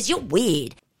she says, you're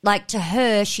weird, like to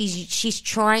her, she's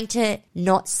trying to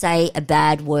not say a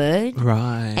bad word.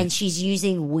 Right. And she's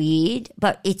using weird,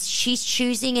 but she's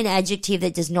choosing an adjective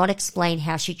that does not explain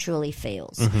how she truly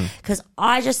feels. Because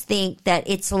I just think that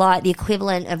it's like the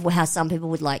equivalent of how some people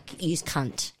would like use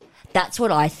cunt. That's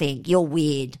what I think. You're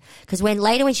weird. Because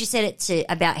when she said it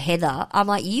about Heather, I'm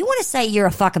like, you want to say you're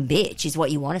a fucking bitch is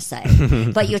what you want to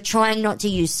say. But you're trying not to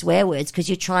use swear words because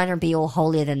you're trying to be all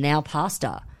holier than thou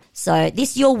pastor. So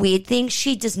this you're weird thing,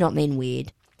 she does not mean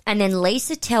weird. And then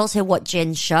Lisa tells her what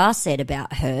Jen Shah said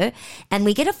about her. And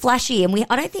we get a flashy, and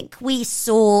I don't think we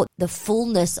saw the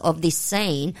fullness of this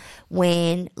scene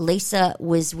when Lisa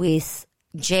was with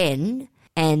Jen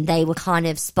and they were kind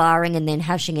of sparring and then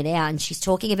hashing it out. And she's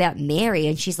talking about Mary,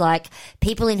 and she's like,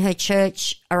 people in her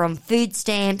church are on food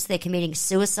stamps, they're committing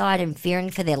suicide and fearing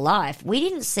for their life. We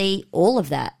didn't see all of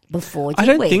that before, did we?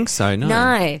 I don't think so, no.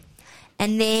 No.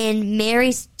 And then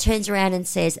Mary turns around and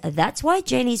says, that's why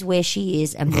Jenny's where she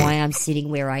is and why I'm sitting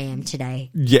where I am today.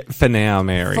 Yeah, for now,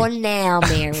 Mary. For now,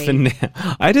 Mary. For now.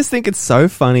 I just think it's so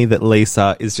funny that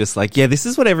Lisa is just like, yeah, this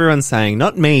is what everyone's saying,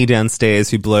 not me downstairs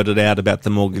who blurted out about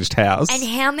the mortgaged house. And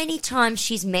how many times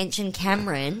she's mentioned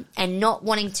Cameron and not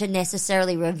wanting to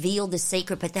necessarily reveal the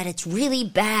secret, but that it's really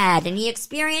bad and he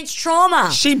experienced trauma.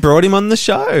 She brought him on the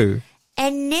show.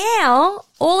 And now,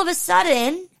 all of a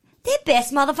sudden, they're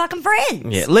best motherfucking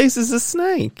friends. Yeah, Lisa's a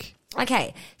snake.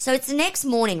 Okay, so it's the next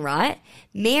morning, right?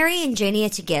 Mary and Jenny are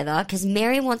together because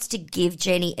Mary wants to give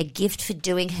Jenny a gift for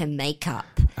doing her makeup.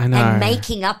 I know. And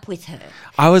making up with her.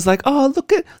 I was like, oh,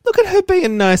 look at her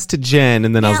being nice to Jen.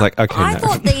 And then I was like, okay, I no.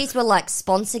 thought these were like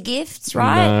sponsor gifts,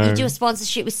 right? No. You do a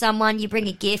sponsorship with someone, you bring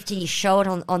a gift and you show it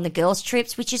on the girls'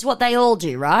 trips, which is what they all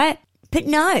do, right? But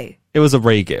no. It was a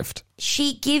re-gift.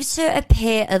 She gives her a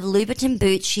pair of Louboutin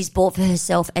boots she's bought for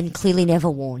herself and clearly never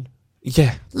worn.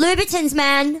 Yeah. Louboutins,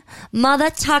 man.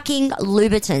 Mother-tucking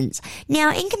Louboutins.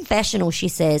 Now, in confessional, she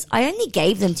says, I only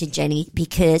gave them to Jenny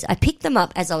because I picked them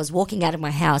up as I was walking out of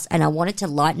my house and I wanted to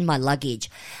lighten my luggage.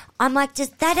 I'm like,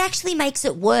 that actually makes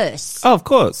it worse. Oh, of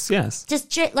course, yes.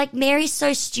 Like, Mary's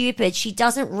so stupid, she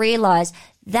doesn't realise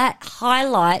that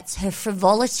highlights her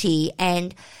frivolity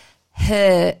and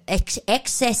her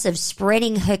excess of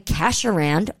spreading her cash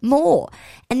around more.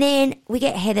 And then we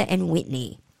get Heather and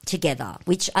Whitney together,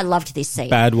 which I loved this scene.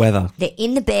 Bad weather. They're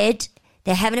in the bed.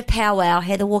 They're having a powwow.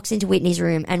 Heather walks into Whitney's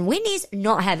room and Whitney's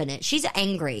not having it. She's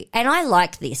angry. And I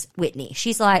like this, Whitney.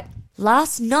 She's like,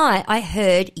 last night I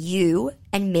heard you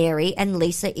and Mary and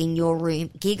Lisa in your room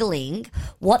giggling.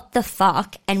 What the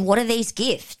fuck? And what are these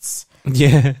gifts?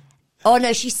 Yeah. Oh,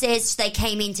 no, she says they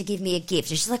came in to give me a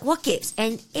gift. And she's like, what gifts?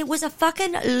 And it was a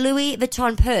fucking Louis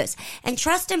Vuitton purse. And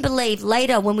trust and believe,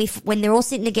 later when they're all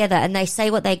sitting together and they say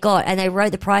what they got and they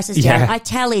wrote the prices down, I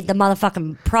tallied the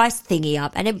motherfucking price thingy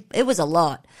up. And it was a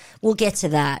lot. We'll get to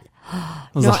that.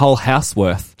 It was a whole house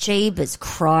worth. Jeebus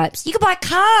cripes. You could buy a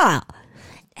car.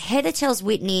 Heather tells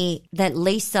Whitney that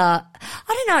Lisa,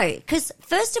 I don't know, because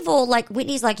first of all, like,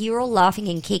 Whitney's like, you're all laughing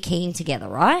and kicking together,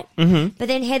 right? Mm-hmm. But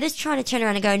then Heather's trying to turn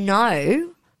around and go,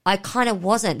 no, I kind of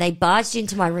wasn't. They barged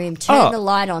into my room, turned the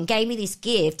light on, gave me this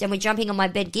gift, and we're jumping on my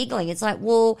bed giggling. It's like,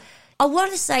 well, I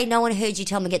want to say no one heard you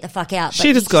tell me to get the fuck out.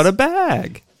 She just got a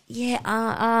bag. Yeah,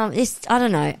 I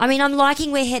don't know. I mean, I'm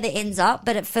liking where Heather ends up,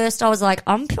 but at first I was like,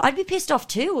 I'd be pissed off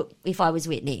too if I was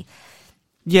Whitney.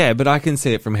 Yeah, but I can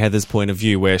see it from Heather's point of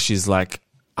view where she's like,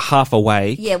 half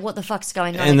awake. Yeah, what the fuck's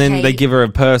going on? And then they give her a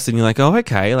purse and you're like, oh,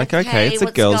 okay. Like, okay, it's a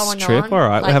what's girls' going trip. on? All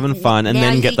right, Like, we're having fun. And now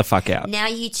then you- get the fuck out. Now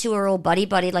you two are all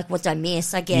buddy-buddy. Like, what did I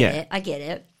miss? I get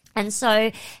it. And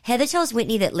so Heather tells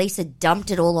Whitney that Lisa dumped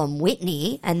it all on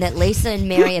Whitney and that Lisa and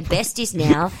Mary are besties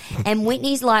now. And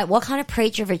Whitney's like, what kind of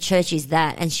preacher of a church is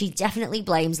that? And she definitely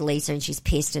blames Lisa and she's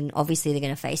pissed and obviously they're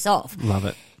going to face off. Love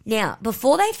it. Now,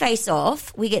 before they face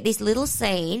off, we get this little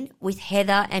scene with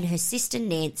Heather and her sister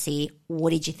Nancy.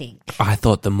 What did you think? I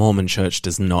thought the Mormon church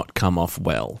does not come off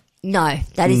well. No,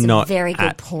 that is Not a very good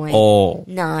at point. all.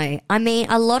 No, I mean,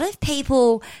 a lot of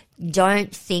people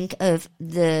don't think of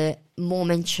the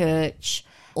Mormon church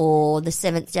or the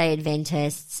Seventh-day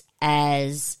Adventists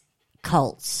as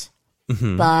cults.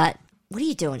 Mm-hmm. But what are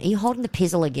you doing? Are you holding the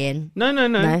pizzle again? No.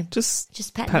 No?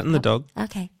 Just patting the dog.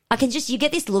 Okay. I can just, you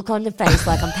get this look on the face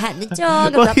like I'm patting the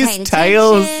dog, I'm Well, not paying his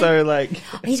tail is attention. so like...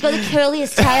 He's got the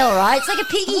curliest tail, right? It's like a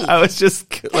piggy. I was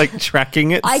just like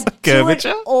tracking its I do curvature.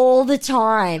 it all the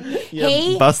time.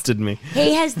 You busted me.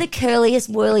 He has the curliest,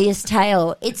 whirliest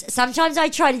tail. It's sometimes I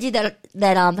try to do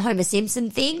that Homer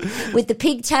Simpson thing with the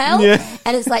pigtail,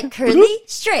 and it's like curly,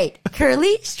 straight,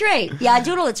 curly, straight. Yeah, I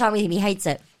do it all the time with him. He hates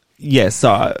it. Yeah,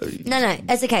 so... No,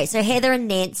 it's okay. So Heather and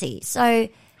Nancy, so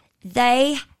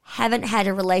they haven't had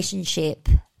a relationship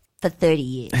for 30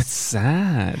 years. It's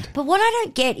sad. But what I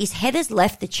don't get is Heather's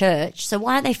left the church, so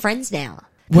why aren't they friends now?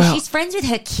 Well- She's friends with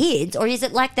her kids, or is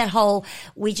it like that whole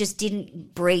we just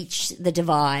didn't breach the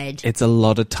divide? It's a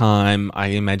lot of time. I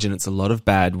imagine it's a lot of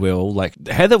bad will. Like,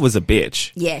 Heather was a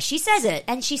bitch. Yeah, she says it.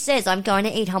 And she says, I'm going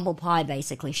to eat humble pie,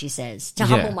 basically, she says, to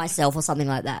humble myself or something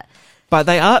like that. But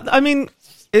they are... I mean,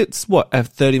 it's, what, a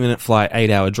 30-minute flight,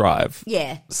 8-hour drive.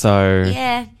 Yeah. So...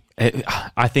 Yeah.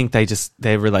 I think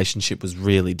their relationship was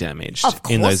really damaged Of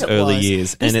course in those it early was.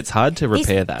 years, and it's hard to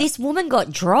repair that. This woman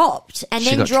got dropped and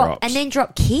She then got dropped. and then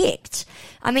drop kicked.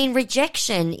 I mean,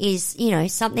 rejection is,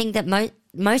 something that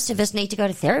most of us need to go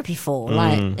to therapy for. Mm.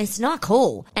 Like, it's not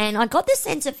cool. And I got the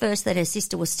sense at first that her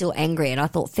sister was still angry, and I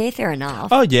thought, fair enough.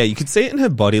 Oh, yeah, you could see it in her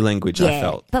body language, I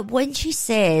felt. But when she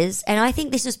says, and I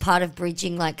think this was part of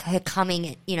bridging, like her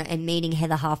coming, and meeting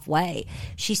Heather halfway,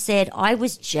 she said, I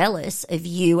was jealous of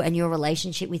you and your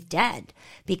relationship with Dad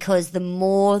because the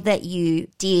more that you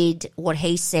did what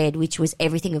he said, which was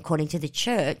everything according to the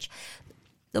church,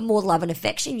 the more love and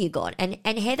affection you got. And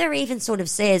Heather even sort of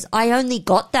says, I only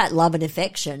got that love and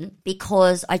affection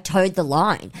because I towed the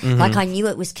line. Mm-hmm. Like I knew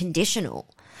it was conditional,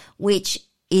 which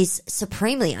is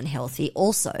supremely unhealthy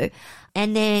also.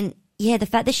 And then, the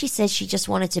fact that she says she just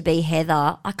wanted to be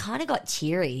Heather, I kind of got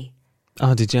teary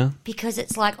Oh, did you? because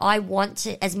it's like I want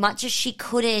to, as much as she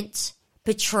couldn't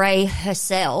betray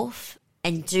herself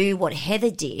and do what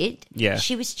Heather did,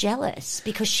 she was jealous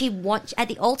because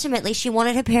ultimately she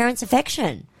wanted her parents'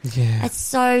 affection. Yeah. It's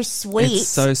so sweet. It's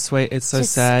so sweet. It's so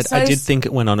Just sad. so I did think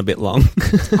it went on a bit long.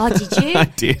 Oh, did you? I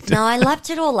did. No, I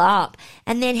lapped it all up.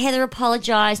 And then Heather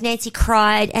apologized. Nancy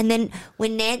cried. And then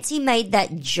when Nancy made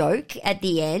that joke at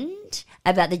the end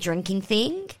about the drinking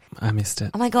thing, I missed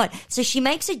it. oh my God. So she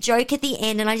makes a joke at the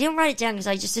end, and I didn't write it down because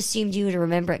I just assumed you would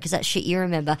remember it because that shit you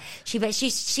remember. She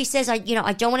says, I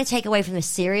don't want to take away from the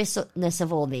seriousness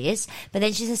of all this, but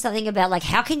then she says something about like,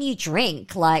 how can you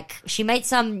drink? Like she made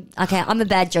okay, I'm a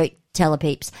bad joke teller,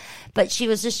 peeps, but she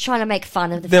was just trying to make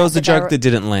fun of the There fact was a that joke that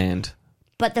didn't land.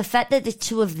 but the fact that the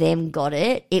two of them got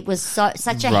it was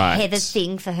such a Right. Heather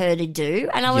thing for her to do.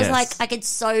 And I was Yes. like, I could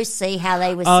so see how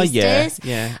they were Oh, sisters.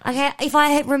 yeah. Okay, if I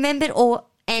had remembered or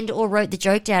wrote the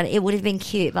joke down, it would have been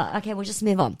cute. But okay, we'll just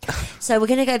move on. So we're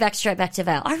going to go straight back to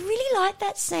Val. I really like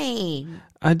that scene.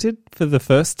 I did for the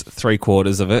first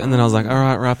 3/4 of it, and then I was like, all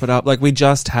right, wrap it up. Like, we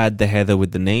just had the Heather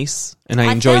with the niece, and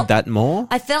I enjoyed that more.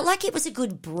 I felt like it was a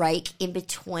good break in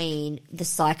between the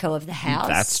psycho of the house.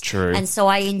 That's true. And so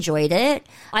I enjoyed it.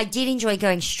 I did enjoy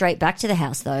going straight back to the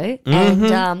house, though. Mm-hmm.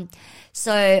 And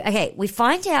so, okay, we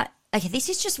find out, okay, this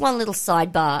is just one little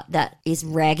sidebar that is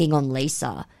ragging on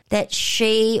Lisa, that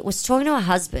she was talking to her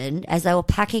husband as they were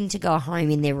packing to go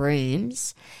home in their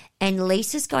rooms. And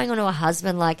Lisa's going on to her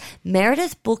husband like,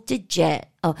 Meredith booked a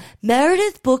jet. Oh,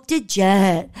 Meredith booked a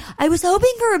jet. I was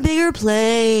hoping for a bigger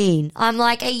plane. I'm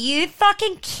like, are you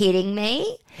fucking kidding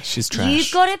me? She's trash.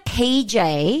 You've got a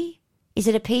PJ. Is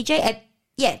it a PJ?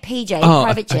 Yeah, PJ, Oh,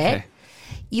 private jet. okay.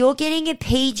 You're getting a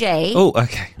PJ. Oh,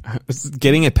 okay. I was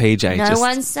getting a PJ. No just...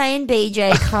 one's saying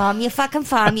BJ. Calm your fucking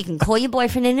farm. You can call your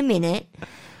boyfriend in a minute.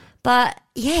 But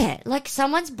yeah, like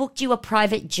someone's booked you a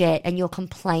private jet and you're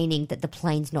complaining that the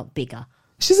plane's not bigger.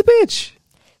 She's a bitch.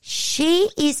 She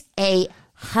is a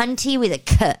hunty with a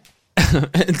K.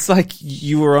 It's like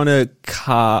you were on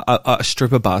a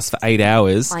stripper bus for 8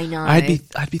 hours. I know.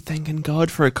 I'd be thanking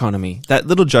God for economy. That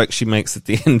little joke she makes at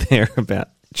the end there about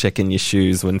checking your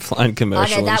shoes when flying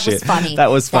commercial I know, that and shit. was funny.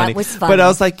 That was funny. That was funny. But I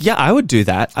was like, yeah, I would do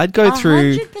that. I'd go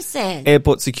through 100%.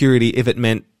 airport security if it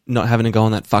meant not having to go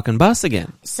on that fucking bus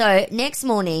again. So next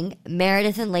morning,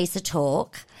 Meredith and Lisa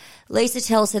talk. Lisa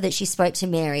tells her that she spoke to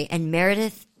Mary, and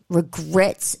Meredith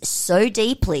regrets so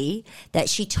deeply that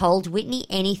she told Whitney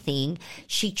anything.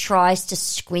 She tries to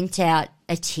squint out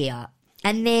a tear.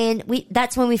 And then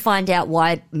that's when we find out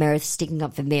why Meredith's sticking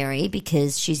up for Mary,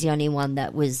 because she's the only one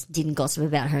that didn't gossip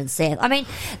about her and Seth. I mean,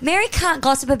 Mary can't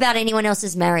gossip about anyone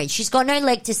else's marriage. She's got no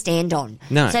leg to stand on.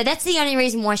 No. So that's the only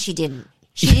reason why she didn't.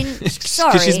 She didn't.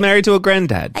 Sorry. Because she's married to a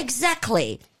granddad.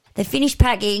 Exactly. They finish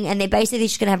packing and they're basically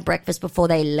just going to have breakfast before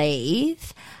they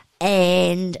leave.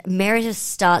 And Meredith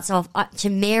starts off to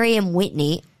Mary and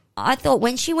Whitney. I thought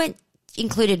when she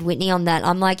included Whitney on that,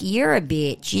 I'm like, you're a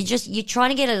bitch. You're trying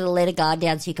to get her to let her guard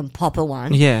down so you can pop her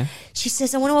one. Yeah. She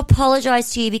says, I want to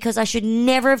apologize to you because I should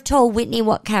never have told Whitney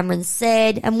what Cameron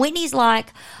said. And Whitney's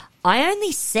like, I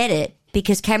only said it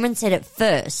because Cameron said it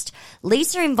first.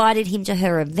 Lisa invited him to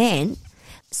her event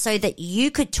so that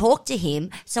you could talk to him.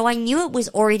 So I knew it was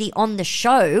already on the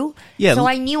show. Yeah. So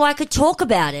I knew I could talk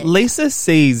about it.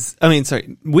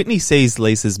 Whitney sees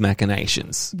Lisa's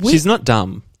machinations. She's not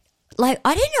dumb. Like,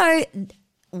 I don't know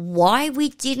why we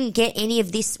didn't get any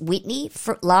of this Whitney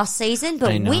for last season,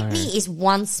 but I know. Whitney is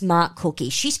one smart cookie.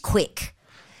 She's quick.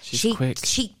 She's quick.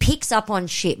 She picks up on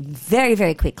shit very,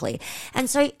 very quickly. And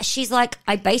so she's like,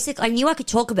 I knew I could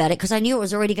talk about it because I knew it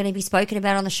was already going to be spoken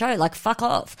about on the show. Like, fuck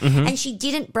off. Mm-hmm. And she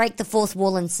didn't break the fourth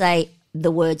wall and say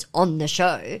the words on the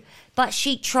show, but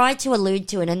she tried to allude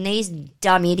to it, and these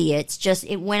dumb idiots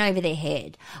it went over their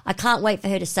head. I can't wait for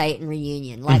her to say it in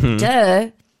reunion. Like,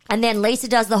 duh. And then Lisa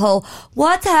does the whole,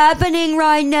 what's happening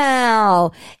right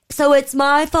now? So it's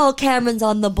my fault Cameron's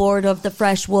on the board of the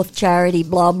Fresh Wolf charity,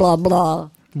 blah, blah, blah.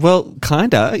 Well,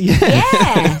 kinda, yeah.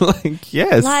 Yeah. Like,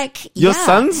 yes. Like, your yeah.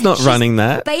 son's not She's running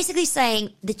that. Basically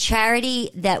saying the charity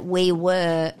that we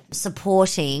were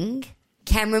supporting,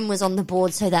 Cameron was on the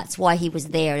board, so that's why he was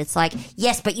there. It's like,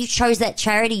 yes, but you chose that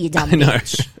charity, you dumb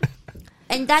bitch.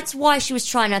 And that's why she was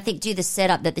trying to, I think, do the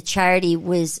setup that the charity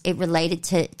related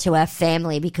to our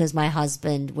family because my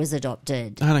husband was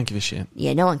adopted. I don't give a shit.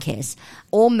 Yeah, no one cares.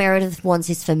 All Meredith wants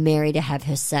is for Mary to have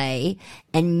her say.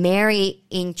 And Mary,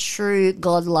 in true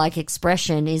godlike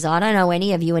expression, is, I don't know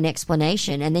any of you an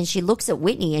explanation. And then she looks at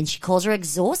Whitney and she calls her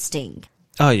exhausting.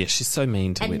 Oh, yeah, she's so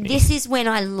mean to And Whitney. this is when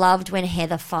I loved when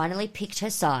Heather finally picked her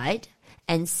side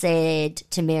and said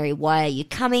to Mary, why are you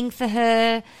coming for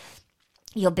her?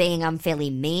 You're being unfairly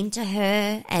mean to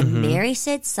her. And Mary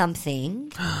said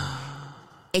something.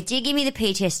 It did give me the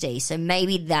PTSD, so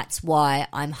maybe that's why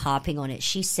I'm harping on it.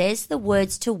 She says the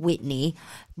words to Whitney,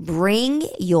 bring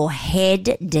your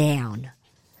head down.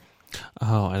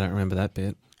 Oh, I don't remember that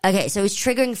bit. Okay, so it's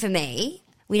triggering for me.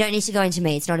 We don't need to go into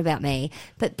me. It's not about me.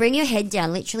 But bring your head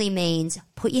down literally means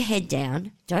put your head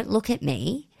down. Don't look at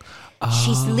me.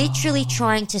 She's literally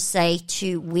trying to say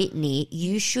to Whitney,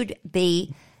 you should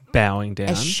be Bowing down.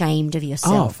 ashamed of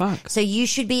yourself. Oh, fuck. So you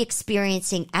should be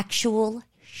experiencing actual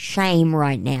shame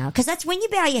right now. Because that's when you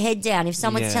bow your head down. If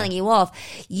someone's Yeah. telling you off,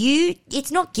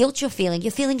 it's not guilt you're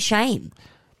feeling shame,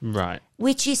 Right.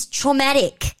 which is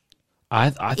traumatic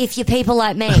I if you're people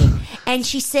like me. And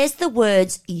she says the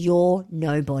words, you're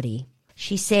nobody.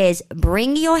 She says,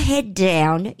 bring your head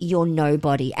down, you're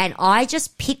nobody. And I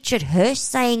just pictured her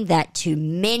saying that to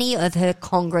many of her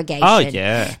congregation. Oh,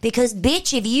 yeah. Because,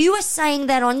 bitch, if you are saying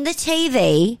that on the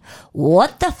TV,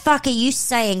 what the fuck are you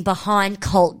saying behind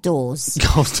cult doors?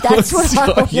 That's what I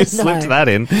want You to know. slipped that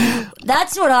in.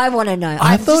 That's what I want to know.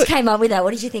 I I thought- just came up with that.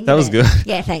 What did you think That of was it? good.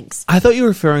 Yeah, thanks. I thought you were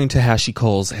referring to how she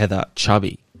calls Heather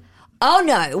chubby. Oh,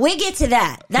 no, we get to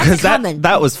that. That's Because coming.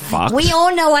 that was fucked. We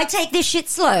all know I take this shit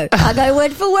slow. I go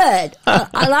word for word.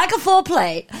 I like a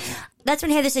foreplay. That's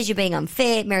when Heather says you're being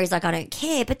unfair. Mary's like, I don't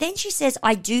care. But then she says,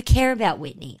 I do care about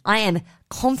Whitney. I am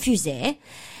confused.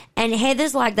 And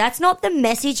Heather's like, that's not the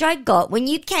message I got when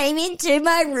you came into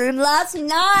my room last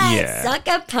night. Yeah.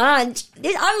 Sucker punch.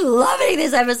 I'm loving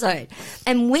this episode.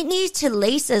 And Whitney to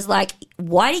Lisa's like,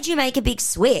 why did you make a big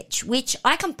switch? Which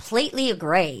I completely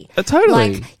agree.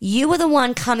 Totally. Like, you were the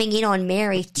one coming in on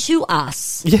Mary to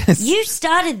us. Yes. You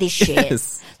started this shit.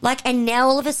 Yes. Like, and now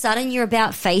all of a sudden you're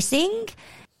about facing?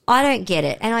 I don't get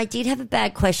it. And I did have a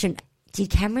bad question. Did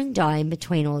Cameron die in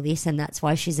between all this and that's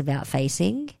why she's about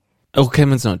facing? Oh,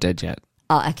 Cameron's not dead yet.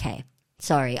 Oh, okay.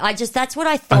 Sorry. That's what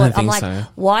I thought. don't I'm think like, so.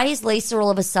 why is Lisa all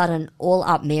of a sudden all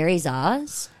up Mary's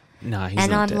arse? Nah, he's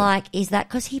and not I'm dead. like, is that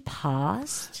because he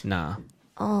passed? Nah.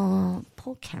 Oh,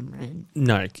 poor Cameron.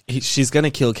 No, she's going to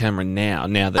kill Cameron now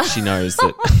that she knows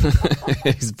that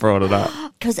he's brought it up.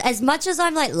 Because as much as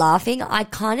I'm like laughing, I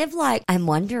kind of like, I'm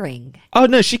wondering, Oh,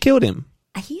 no, she killed him.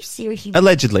 are you serious?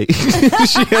 Allegedly.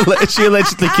 she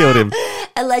allegedly killed him.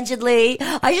 Allegedly.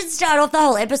 I should start off the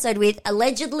whole episode with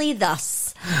allegedly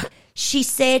thus. She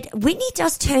said, Whitney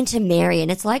does turn to Mary,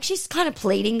 and it's like she's kind of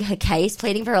pleading her case,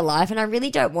 pleading for her life, and I really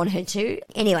don't want her to.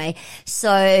 Anyway,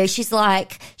 so she's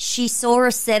like, she saw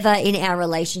a sever in our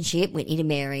relationship, Whitney to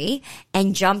Mary,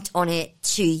 and jumped on it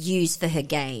to use for her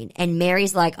gain. And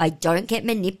Mary's like, I don't get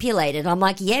manipulated. I'm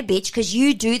like, yeah, bitch, because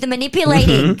you do the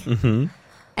manipulating.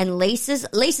 And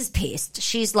Lisa's pissed.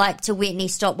 She's like to Whitney,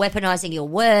 stop weaponizing your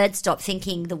words, stop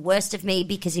thinking the worst of me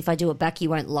because if I do it back, you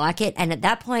won't like it. And at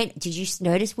that point, did you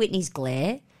notice Whitney's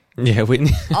glare? Yeah,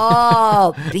 Whitney.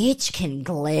 Oh, bitch can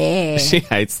glare. She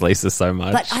hates Lisa so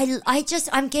much. But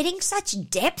I'm getting such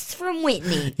depth from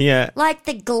Whitney. Yeah. Like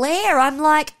the glare, I'm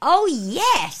like, oh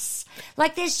yes.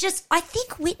 Like there's just, I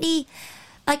think Whitney,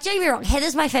 like don't get me wrong,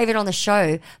 Heather's my favorite on the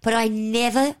show, but I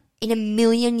never in a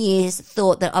million years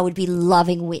thought that I would be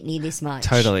loving Whitney this much.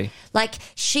 Totally. Like,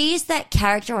 she is that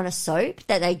character on a soap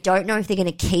that they don't know if they're going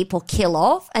to keep or kill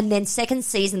off, and then second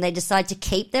season they decide to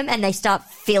keep them and they start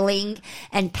filling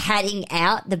and padding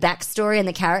out the backstory and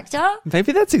the character.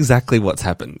 Maybe that's exactly what's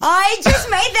happened. I just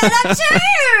made that up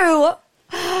too!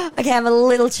 Okay, I'm a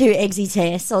little too eggsy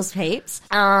tear, sauce peeps.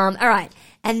 All right.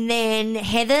 And then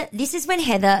Heather, this is when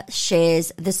Heather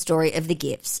shares the story of the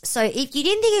gifts. So if you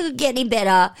didn't think it could get any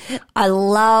better, I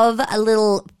love a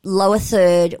little lower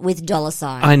third with dollar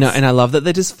signs. I know, and I love that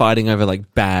they're just fighting over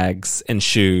like bags and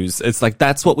shoes. It's like,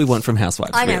 that's what we want from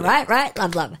Housewives. I know, really. right?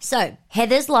 Love. So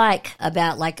Heather's like,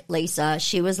 about like Lisa,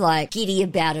 she was like giddy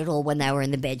about it all when they were in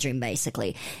the bedroom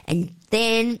basically. And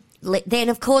then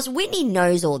of course Whitney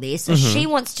knows all this. So she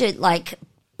wants to like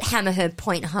hammer her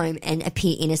point home and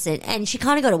appear innocent, and she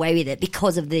kind of got away with it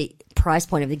because of the price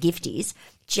point of the gifties.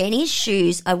 Jenny's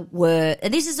shoes were,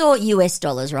 this is all US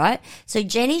dollars, right? So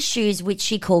Jenny's shoes, which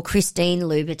she called Christine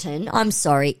Louboutin, I'm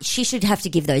sorry, she should have to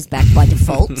give those back by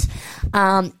default.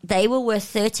 They were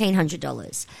worth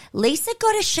 $1,300. Lisa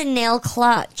got a Chanel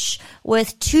clutch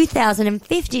worth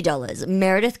 $2,050.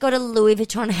 Meredith got a Louis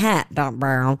Vuitton hat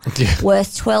worth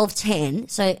 $1,210.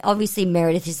 So obviously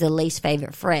Meredith is the least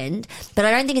favorite friend, but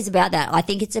I don't think it's about that. I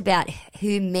think it's about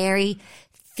who Mary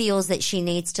feels that she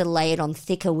needs to lay it on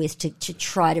thicker with to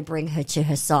try to bring her to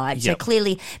her side. Yep. So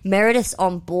clearly Meredith's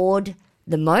on board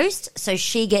the most, so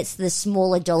she gets the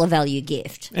smaller dollar value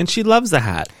gift. And she loves the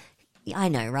hat. I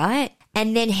know, right?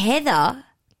 And then Heather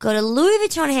got a Louis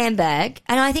Vuitton handbag,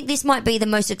 and I think this might be the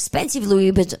most expensive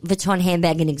Louis Vuitton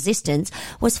handbag in existence,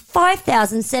 was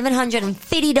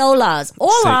 $5,750.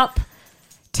 All up,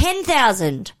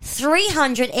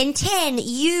 $10,310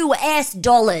 US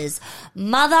dollars.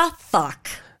 Motherfuck.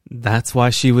 That's why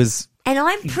she was And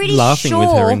I'm pretty laughing sure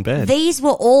with her in bed. these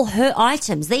were all her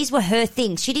items. These were her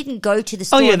things. She didn't go to the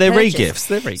store. Oh, yeah, and they're purchase. re-gifts.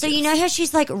 They're re-gifts. So you know how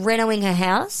she's like renoing her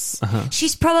house?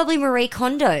 She's probably Marie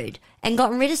Kondo'd and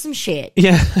gotten rid of some shit.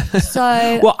 Yeah.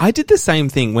 So Well, I did the same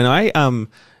thing when I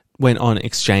went on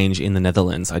exchange in the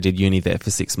Netherlands. I did uni there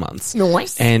for 6 months.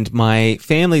 Nice. And my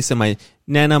family, so my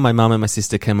nana, my mum and my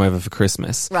sister came over for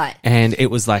Christmas. Right. And it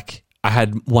was like I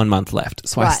had 1 month left.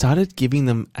 So I Right. started giving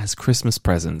them as Christmas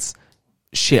presents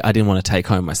shit I didn't want to take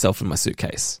home myself in my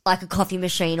suitcase. like a coffee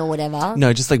machine or whatever.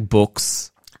 No, just like books,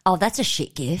 Oh, that's a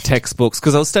shit gift. textbooks,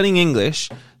 because I was studying English.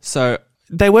 So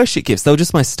they were shit gifts. They were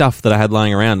just my stuff that I had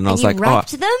lying around. And I was You like,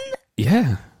 wrapped oh, them?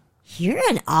 yeah. You're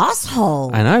an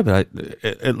asshole. I know, but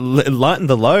it lightened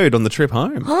the load on the trip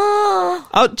home.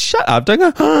 Oh, shut up. Don't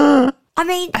go. I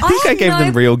mean, I think I gave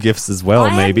them real gifts as well,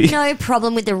 maybe. I have no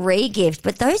problem with the re-gift,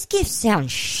 but those gifts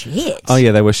sound shit. Oh,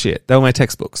 yeah, they were shit. They were my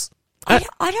textbooks. I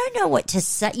don't know what to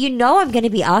say. You know I'm going to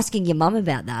be asking your mum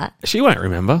about that. She won't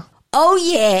remember. Oh,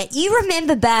 yeah. You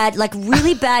remember bad, like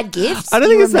really bad gifts? I don't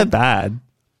You think it's that remember- bad.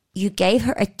 You gave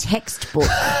her a textbook.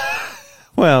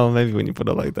 Well, maybe when you put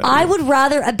it like that. I yeah. would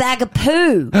rather a bag of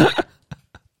poo.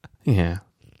 Yeah.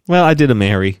 Well, I did a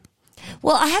Mary.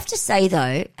 Well, I have to say,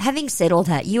 though, having said all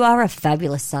that, you are a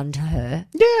fabulous son to her.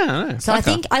 Yeah, I know. So I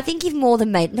think you've more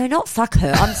than made... No, not fuck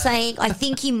her. I'm saying I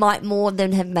think you might more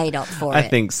than have made up for it. I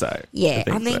think so. Yeah,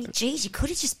 I think mean, so. geez, you could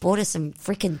have just bought her some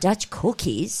freaking Dutch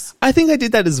cookies. I think I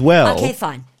did that as well. Okay,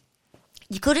 fine.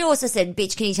 You could have also said,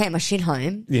 bitch, can you take my shit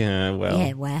home? Yeah, well.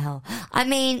 Yeah, wow. I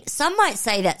mean, some might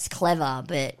say that's clever,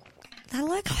 but that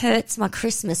like hurts my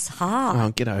Christmas heart. Oh,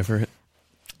 get over it.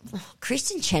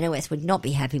 Kristen Chenoweth would not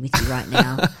be happy with you right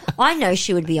now. I know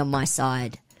she would be on my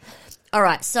side. All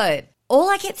right, so all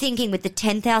I kept thinking with the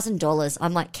 $10,000,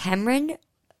 I'm like, Cameron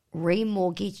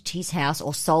remortgaged his house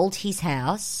or sold his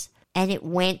house and it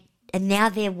went, and now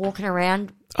they're walking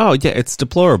around. Oh, yeah, it's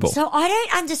deplorable. So I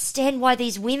don't understand why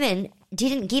these women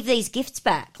didn't give these gifts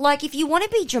back. Like, if you want to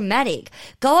be dramatic,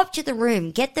 go up to the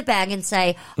room, get the bag and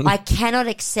say, I cannot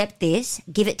accept this,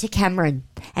 give it to Cameron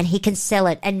and he can sell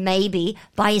it and maybe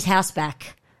buy his house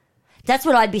back. That's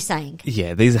what I'd be saying.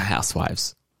 Yeah, these are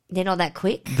housewives. They're not that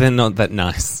quick. They're not that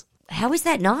nice. How is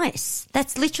that nice?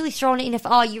 That's literally thrown in.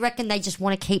 You reckon they just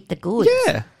want to keep the goods?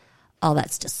 Yeah. Oh,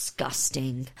 that's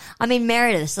disgusting. I mean,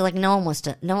 Meredith, so like no one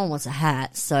wants a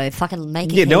hat, so fucking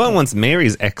make it. Yeah, no one wants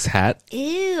Mary's ex hat.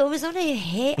 Ew, it was on her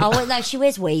hair. Oh, well, no, she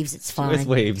wears weaves. It's fine. She wears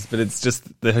weaves, but it's just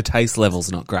her taste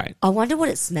level's not great. I wonder what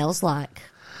it smells like.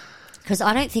 Because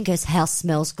I don't think her house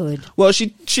smells good. Well,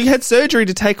 she had surgery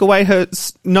to take away her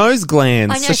nose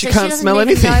glands, I know, so she can't smell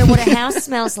anything. anything. Know what a house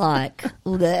smells like.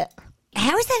 Blech.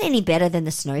 How is that any better than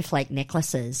the snowflake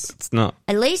necklaces? It's not.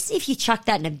 At least if you chuck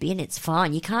that in a bin, it's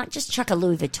fine. You can't just chuck a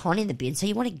Louis Vuitton in the bin, so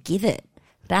you want to give it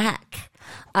back.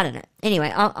 I don't know.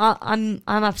 Anyway, I'm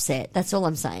upset. That's all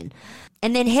I'm saying.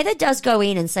 And then Heather does go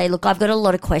in and say, look, I've got a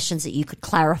lot of questions that you could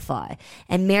clarify.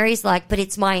 And Mary's like, but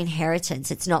it's my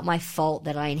inheritance. It's not my fault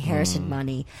that I inherited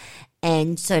money.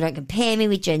 And so don't compare me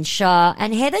with Jen Shah.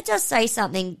 And Heather does say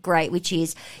something great, which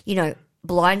is,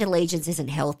 blind allegiance isn't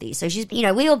healthy. So she's,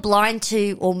 we were blind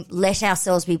to, or let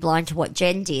ourselves be blind to what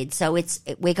Jen did. So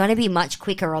we're going to be much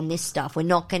quicker on this stuff. We're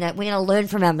going to learn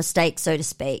from our mistakes, so to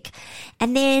speak.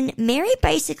 And then Mary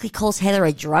basically calls Heather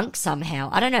a drunk somehow.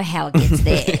 I don't know how it gets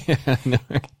there. Yeah, no.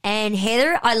 And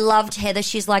Heather, I loved Heather.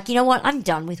 She's like, you know what? I'm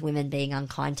done with women being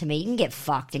unkind to me. You can get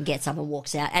fucked and get someone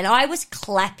walks out. And I was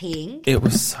clapping. It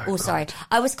was so Oh, sorry.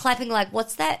 I was clapping like,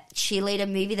 what's that cheerleader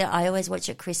movie that I always watch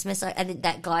at Christmas? And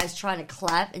that guy's trying to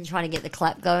clap and trying to get the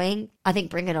clap going. I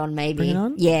think Bring It On, maybe. Bring It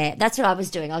On? Yeah, that's what I was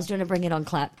doing. I was doing a Bring It On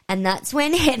clap. And that's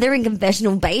when Heather in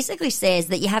confessional basically says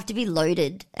that you have to be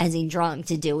loaded, as in drunk,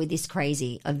 to deal with this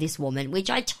crazy of this woman, which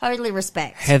I totally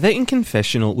respect. Heather in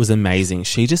confessional was amazing.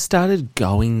 She just started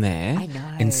going there I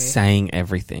know. and saying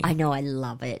everything. I know. I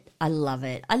love it. I love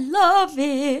it. I love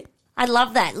it. I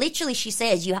love that. Literally, she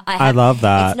says, I love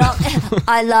that. It's not,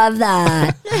 I love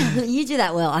that. You do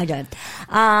that well. I don't.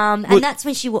 And that's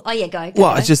when she, go.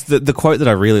 Well, it's just the quote that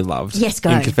I really loved. Yes,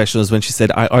 go. In confessional is when she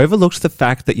said, I overlooked the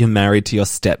fact that you're married to your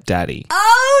stepdaddy.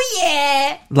 Oh,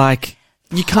 yeah. Like,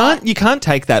 you can't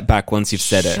take that back once you've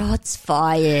said it. Shots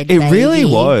fired. It baby. really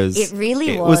was. It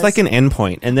really was. It was like an end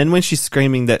point. And then when she's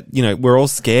screaming that, we're all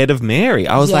scared of Mary,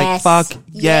 I was like, fuck,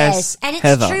 yes, And it's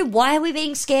Heather. true. Why are we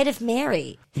being scared of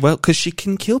Mary? Well, because she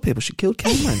can kill people. She killed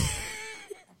Cameron.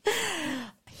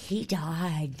 He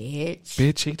died, bitch.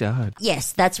 Bitch, he died.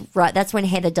 Yes, that's right. That's when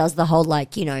Heather does the whole,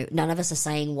 none of us are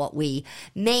saying what we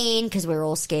mean because we're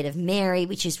all scared of Mary,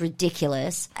 which is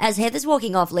ridiculous. As Heather's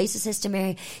walking off, Lisa says to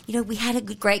Mary, we had a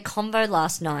great convo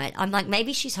last night. I'm like,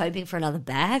 maybe she's hoping for another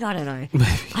bag. I don't know.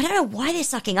 I don't know why they're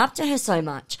sucking up to her so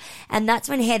much. And that's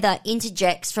when Heather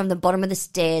interjects from the bottom of the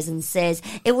stairs and says,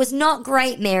 it was not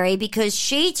great, Mary, because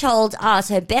she told us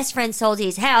her best friend sold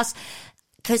his house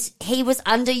because he was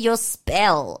under your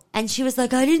spell. And she was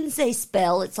like, I didn't say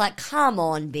spell. It's like, come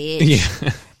on, bitch.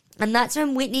 Yeah. And that's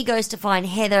when Whitney goes to find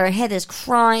Heather. And Heather's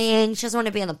crying. She doesn't want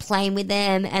to be on the plane with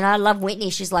them. And I love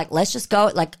Whitney. She's like, let's just go.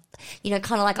 Like, kind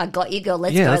of like, I got you, girl.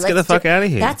 Let's go. Let's get the fuck out of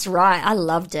here. That's right. I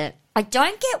loved it. I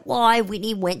don't get why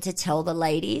Whitney went to tell the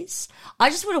ladies. I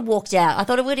just would have walked out. I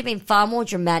thought it would have been far more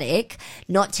dramatic,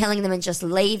 not telling them and just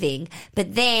leaving.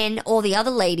 But then all the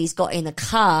other ladies got in the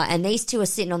car and these two are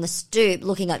sitting on the stoop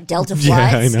looking up Delta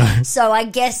flights. Yeah, I know. So I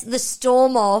guess the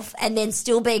storm off and then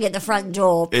still being at the front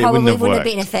door probably wouldn't have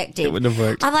been effective. It wouldn't have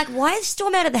worked. I'm like, why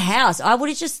storm out of the house? I would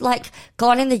have just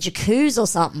gone in the jacuzzi or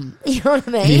something. You know what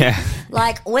I mean? Yeah.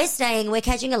 We're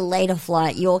catching a later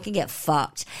flight. You all can get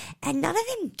fucked. And none of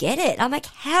them get it. I'm like,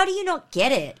 how do you not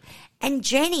get it? And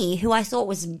Jenny, who I thought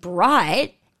was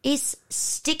bright, is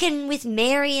sticking with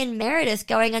Mary and Meredith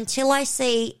going until I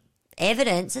see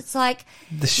evidence. It's like,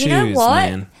 the shoes, you know what?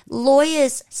 Man.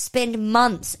 Lawyers spend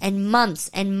months and months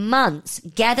and months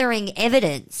gathering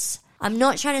evidence. I'm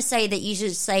not trying to say that you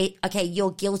should say, okay,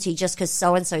 you're guilty just because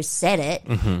so-and-so said it.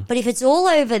 Mm-hmm. But if it's all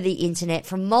over the internet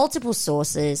from multiple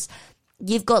sources,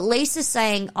 you've got Lisa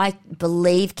saying, I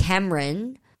believe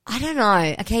Cameron. I don't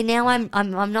know. Okay, now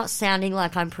I'm not sounding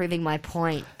like I'm proving my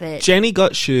point, but Jenny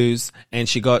got shoes and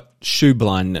she got shoe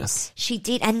blindness. she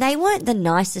did, and they weren't the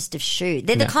nicest of shoes.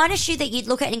 They're the kind of shoe that you'd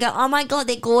look at and go, "Oh my god,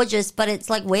 they're gorgeous," but it's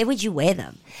like, where would you wear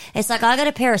them? It's like, I got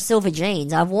a pair of silver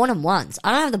jeans. I've worn them once.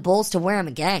 I don't have the balls to wear them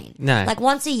again. No. Like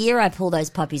once a year, I pull those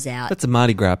puppies out. That's a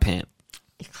Mardi Gras pant.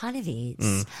 It kind of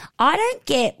is. I don't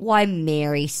get why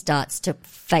Mary starts to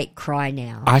fake cry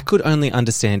now. I could only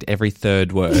understand every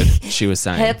third word she was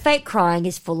saying. Her fake crying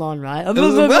is full on, right? And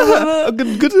I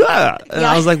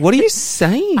was like, what are you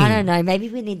saying? I don't know. Maybe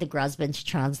we need the Grusbin to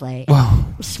translate.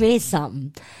 We need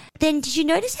something. Then did you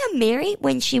notice how Mary,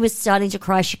 when she was starting to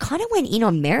cry, she kind of went in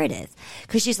on Meredith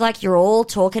because she's like, you're all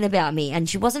talking about me. And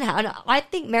she wasn't. And I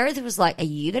think Meredith was like, are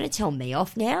you going to tell me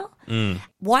off now?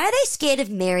 Why are they scared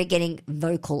of Mary getting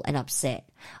vocal and upset?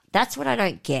 That's what I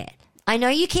don't get. I know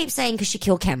you keep saying because she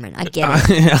killed Cameron. I get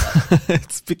it.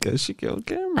 It's because she killed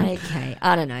Cameron. Okay.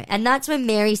 I don't know. And that's when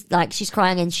Mary's like, she's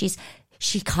crying and she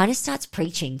kind of starts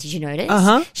preaching. Did you notice?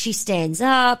 Uh-huh. She stands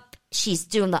up. She's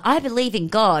doing the I believe in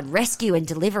God, rescue and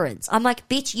deliverance. I'm like,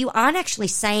 bitch, you aren't actually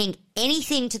saying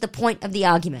anything to the point of the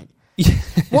argument.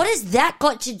 What has that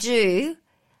got to do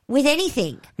with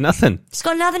anything? Nothing. It's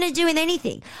got nothing to do with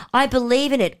anything. I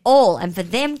believe in it all. And for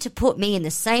them to put me in the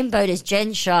same boat as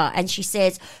Jen Shah, and she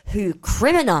says, who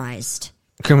criminalized.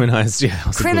 Criminalized, yeah.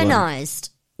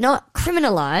 Criminalized, not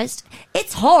criminalized.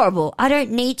 It's horrible. I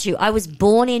don't need to. I was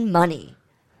born in money.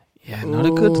 Yeah, not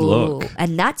a good look.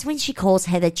 And that's when she calls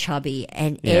Heather chubby,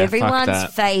 and Yeah, everyone's fuck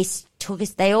face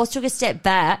they all took a step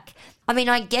back. I mean,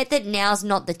 I get that now's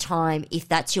not the time if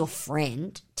that's your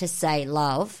friend to say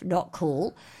love, not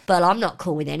cool, but I'm not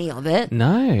cool with any of it.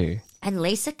 No. And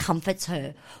Lisa comforts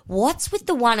her. What's with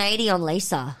the 180 on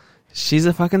Lisa? She's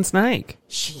a fucking snake.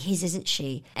 She is, isn't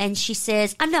she? And she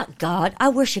says, I'm not God. I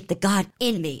worship the God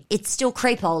in me. It's still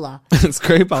creepola. It's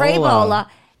creepola. Creepola.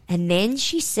 And then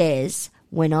she says,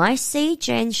 when I see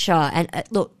Jen Shah, and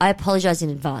look, I apologize in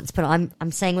advance, but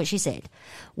I'm saying what she said.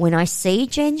 When I see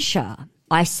Jen Shah,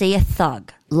 I see a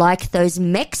thug like those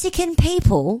Mexican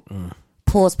people,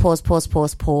 pause,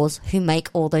 who make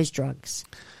all those drugs.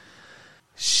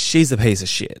 She's a piece of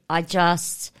shit.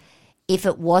 If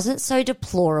it wasn't so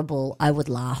deplorable, I would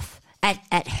laugh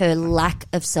at her lack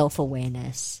of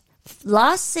self-awareness.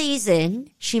 Last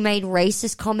season, she made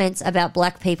racist comments about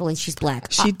black people and she's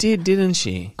black. She did, didn't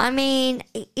she? I mean,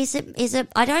 is it,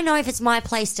 I don't know if it's my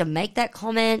place to make that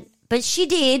comment, but she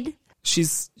did.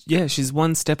 She's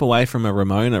one step away from a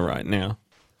Ramona right now.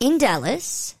 In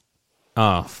Dallas.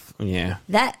 Oh, yeah.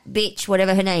 That bitch,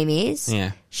 whatever her name is.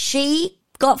 Yeah. She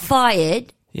got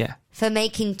fired. Yeah. For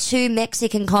making 2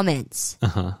 Mexican comments.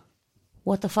 Uh-huh.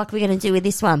 What the fuck are we going to do with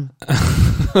this one?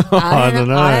 I don't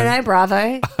know. I don't know, Bravo.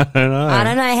 I don't know. I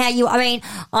don't know how you... I mean,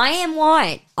 I am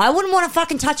white. I wouldn't want to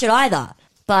fucking touch it either.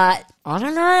 But I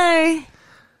don't know.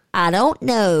 I don't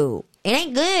know. It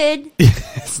ain't good.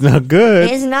 It's not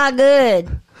good. It's not good.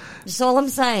 That's all I'm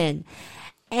saying.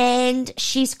 And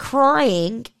she's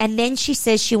crying, and then she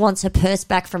says she wants her purse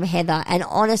back from Heather. And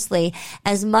honestly,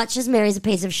 as much as Mary's a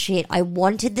piece of shit, I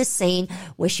wanted the scene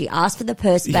where she asked for the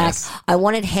purse back. Yes. I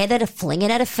wanted Heather to fling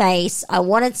it at her face. I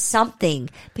wanted something.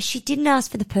 But she didn't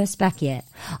ask for the purse back yet.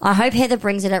 I hope Heather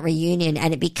brings it at reunion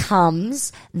and it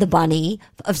becomes the bunny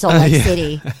of Salt Lake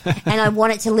City. And I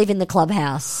want it to live in the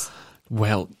clubhouse.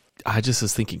 Well, I just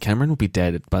was thinking Cameron will be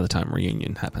dead by the time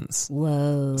reunion happens.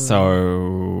 Whoa.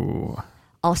 So...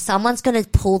 Oh, someone's going to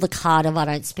pull the card of I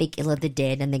don't speak ill of the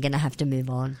dead and they're going to have to move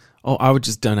on. Oh, I would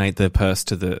just donate the purse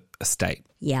to the estate.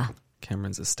 Yeah.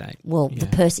 Cameron's estate. Well, the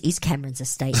purse is Cameron's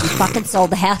estate. He fucking sold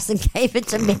the house and gave it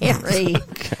to Mary.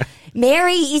 Okay.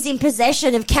 Mary is in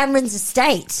possession of Cameron's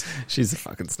estate. She's a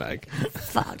fucking snake.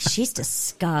 Fuck, she's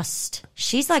disgust.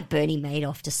 She's like Bernie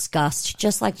Madoff, disgust,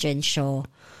 just like Jen Shah.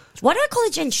 Why do I call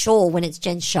her Jen Shah when it's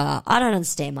Jen Shah? I don't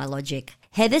understand my logic.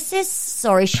 Heather says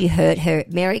sorry she hurt her.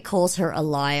 Mary calls her a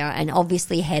liar, and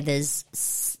obviously Heather's,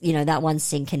 that one's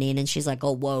sinking in, and she's like,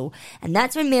 oh, whoa. And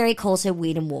that's when Mary calls her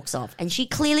weird and walks off. And she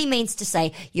clearly means to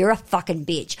say, you're a fucking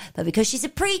bitch. But because she's a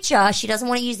preacher, she doesn't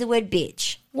want to use the word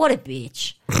bitch. What a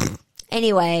bitch.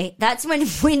 Anyway, that's when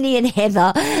Whitney and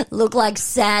Heather look like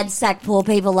sad sack poor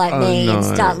people like me and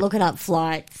start looking up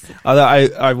flights. Although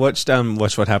I watched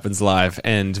Watch What Happens Live,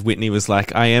 and Whitney was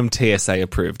like, I am TSA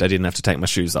approved. I didn't have to take my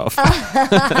shoes off.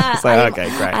 It's like, okay,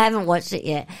 great. I haven't watched it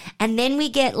yet. And then we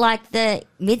get like the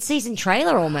mid-season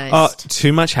trailer almost. Oh,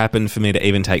 too much happened for me to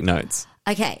even take notes.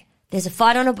 Okay, there's a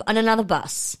fight on another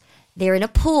bus. They're in a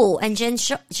pool, and Jen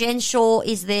Shah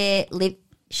is there.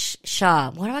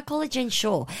 Shah. Why do I call her Jen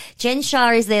Shah? Jen Shah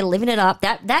is there living it up.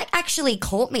 That actually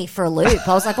caught me for a loop.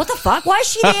 I was like, what the fuck? Why is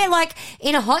she there like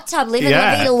in a hot tub living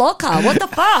La Vida Loca? What the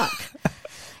fuck?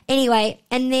 Anyway,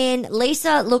 and then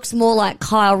Lisa looks more like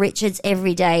Kyle Richards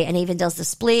every day and even does the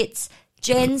splits.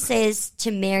 Jen says to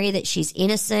Mary that she's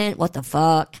innocent. What the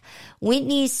fuck?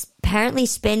 Whitney's apparently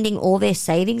spending all their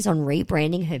savings on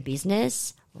rebranding her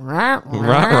business. What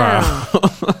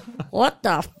what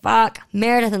the fuck?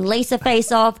 Meredith and Lisa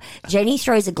face off. Jenny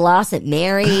throws a glass at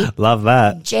Mary. Love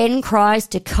that. Jen cries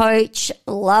to Coach.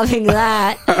 Loving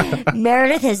that.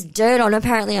 Meredith has dirt on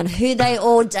apparently on who they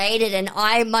all dated, and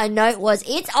my note was,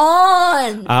 it's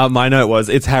on. My note was,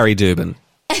 it's Harry Dubin.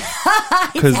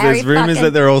 Because there's rumours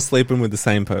that they're all sleeping with the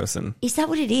same person. Is that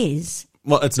what it is?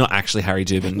 Well, it's not actually Harry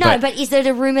Dubin. No, but is there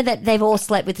a rumour that they've all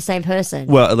slept with the same person?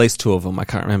 Well, at least two of them. I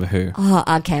can't remember who. Oh,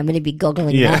 okay. I'm going to be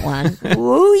goggling that one.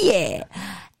 Oh, yeah.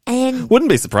 And wouldn't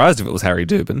be surprised if it was Harry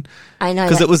Dubin. I know.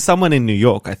 Because it was someone in New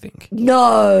York, I think.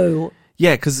 No.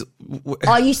 Yeah, because...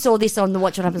 Oh, you saw this on the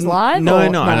Watch What Happens Live? No, I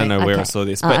don't know where I saw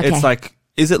this. But it's like,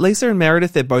 is it Lisa and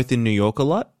Meredith? They're both in New York a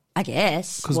lot? I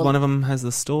guess. Because one of them has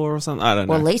the store or something. I don't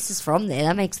know. Well, Lisa's from there.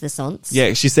 That makes the sense.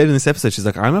 Yeah, she said in this episode, she's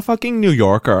like, I'm a fucking New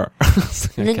Yorker.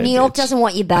 Like, New York doesn't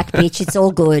want you back, bitch. It's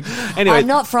all good. Anyway, I'm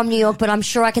not from New York, but I'm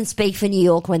sure I can speak for New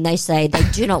York when they say they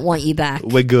do not want you back.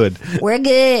 We're good. We're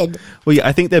good. Well, yeah,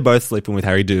 I think they're both sleeping with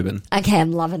Harry Dubin. Okay,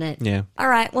 I'm loving it. Yeah. All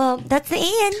right, well, that's the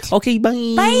end. Okay,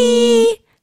 bye. Bye.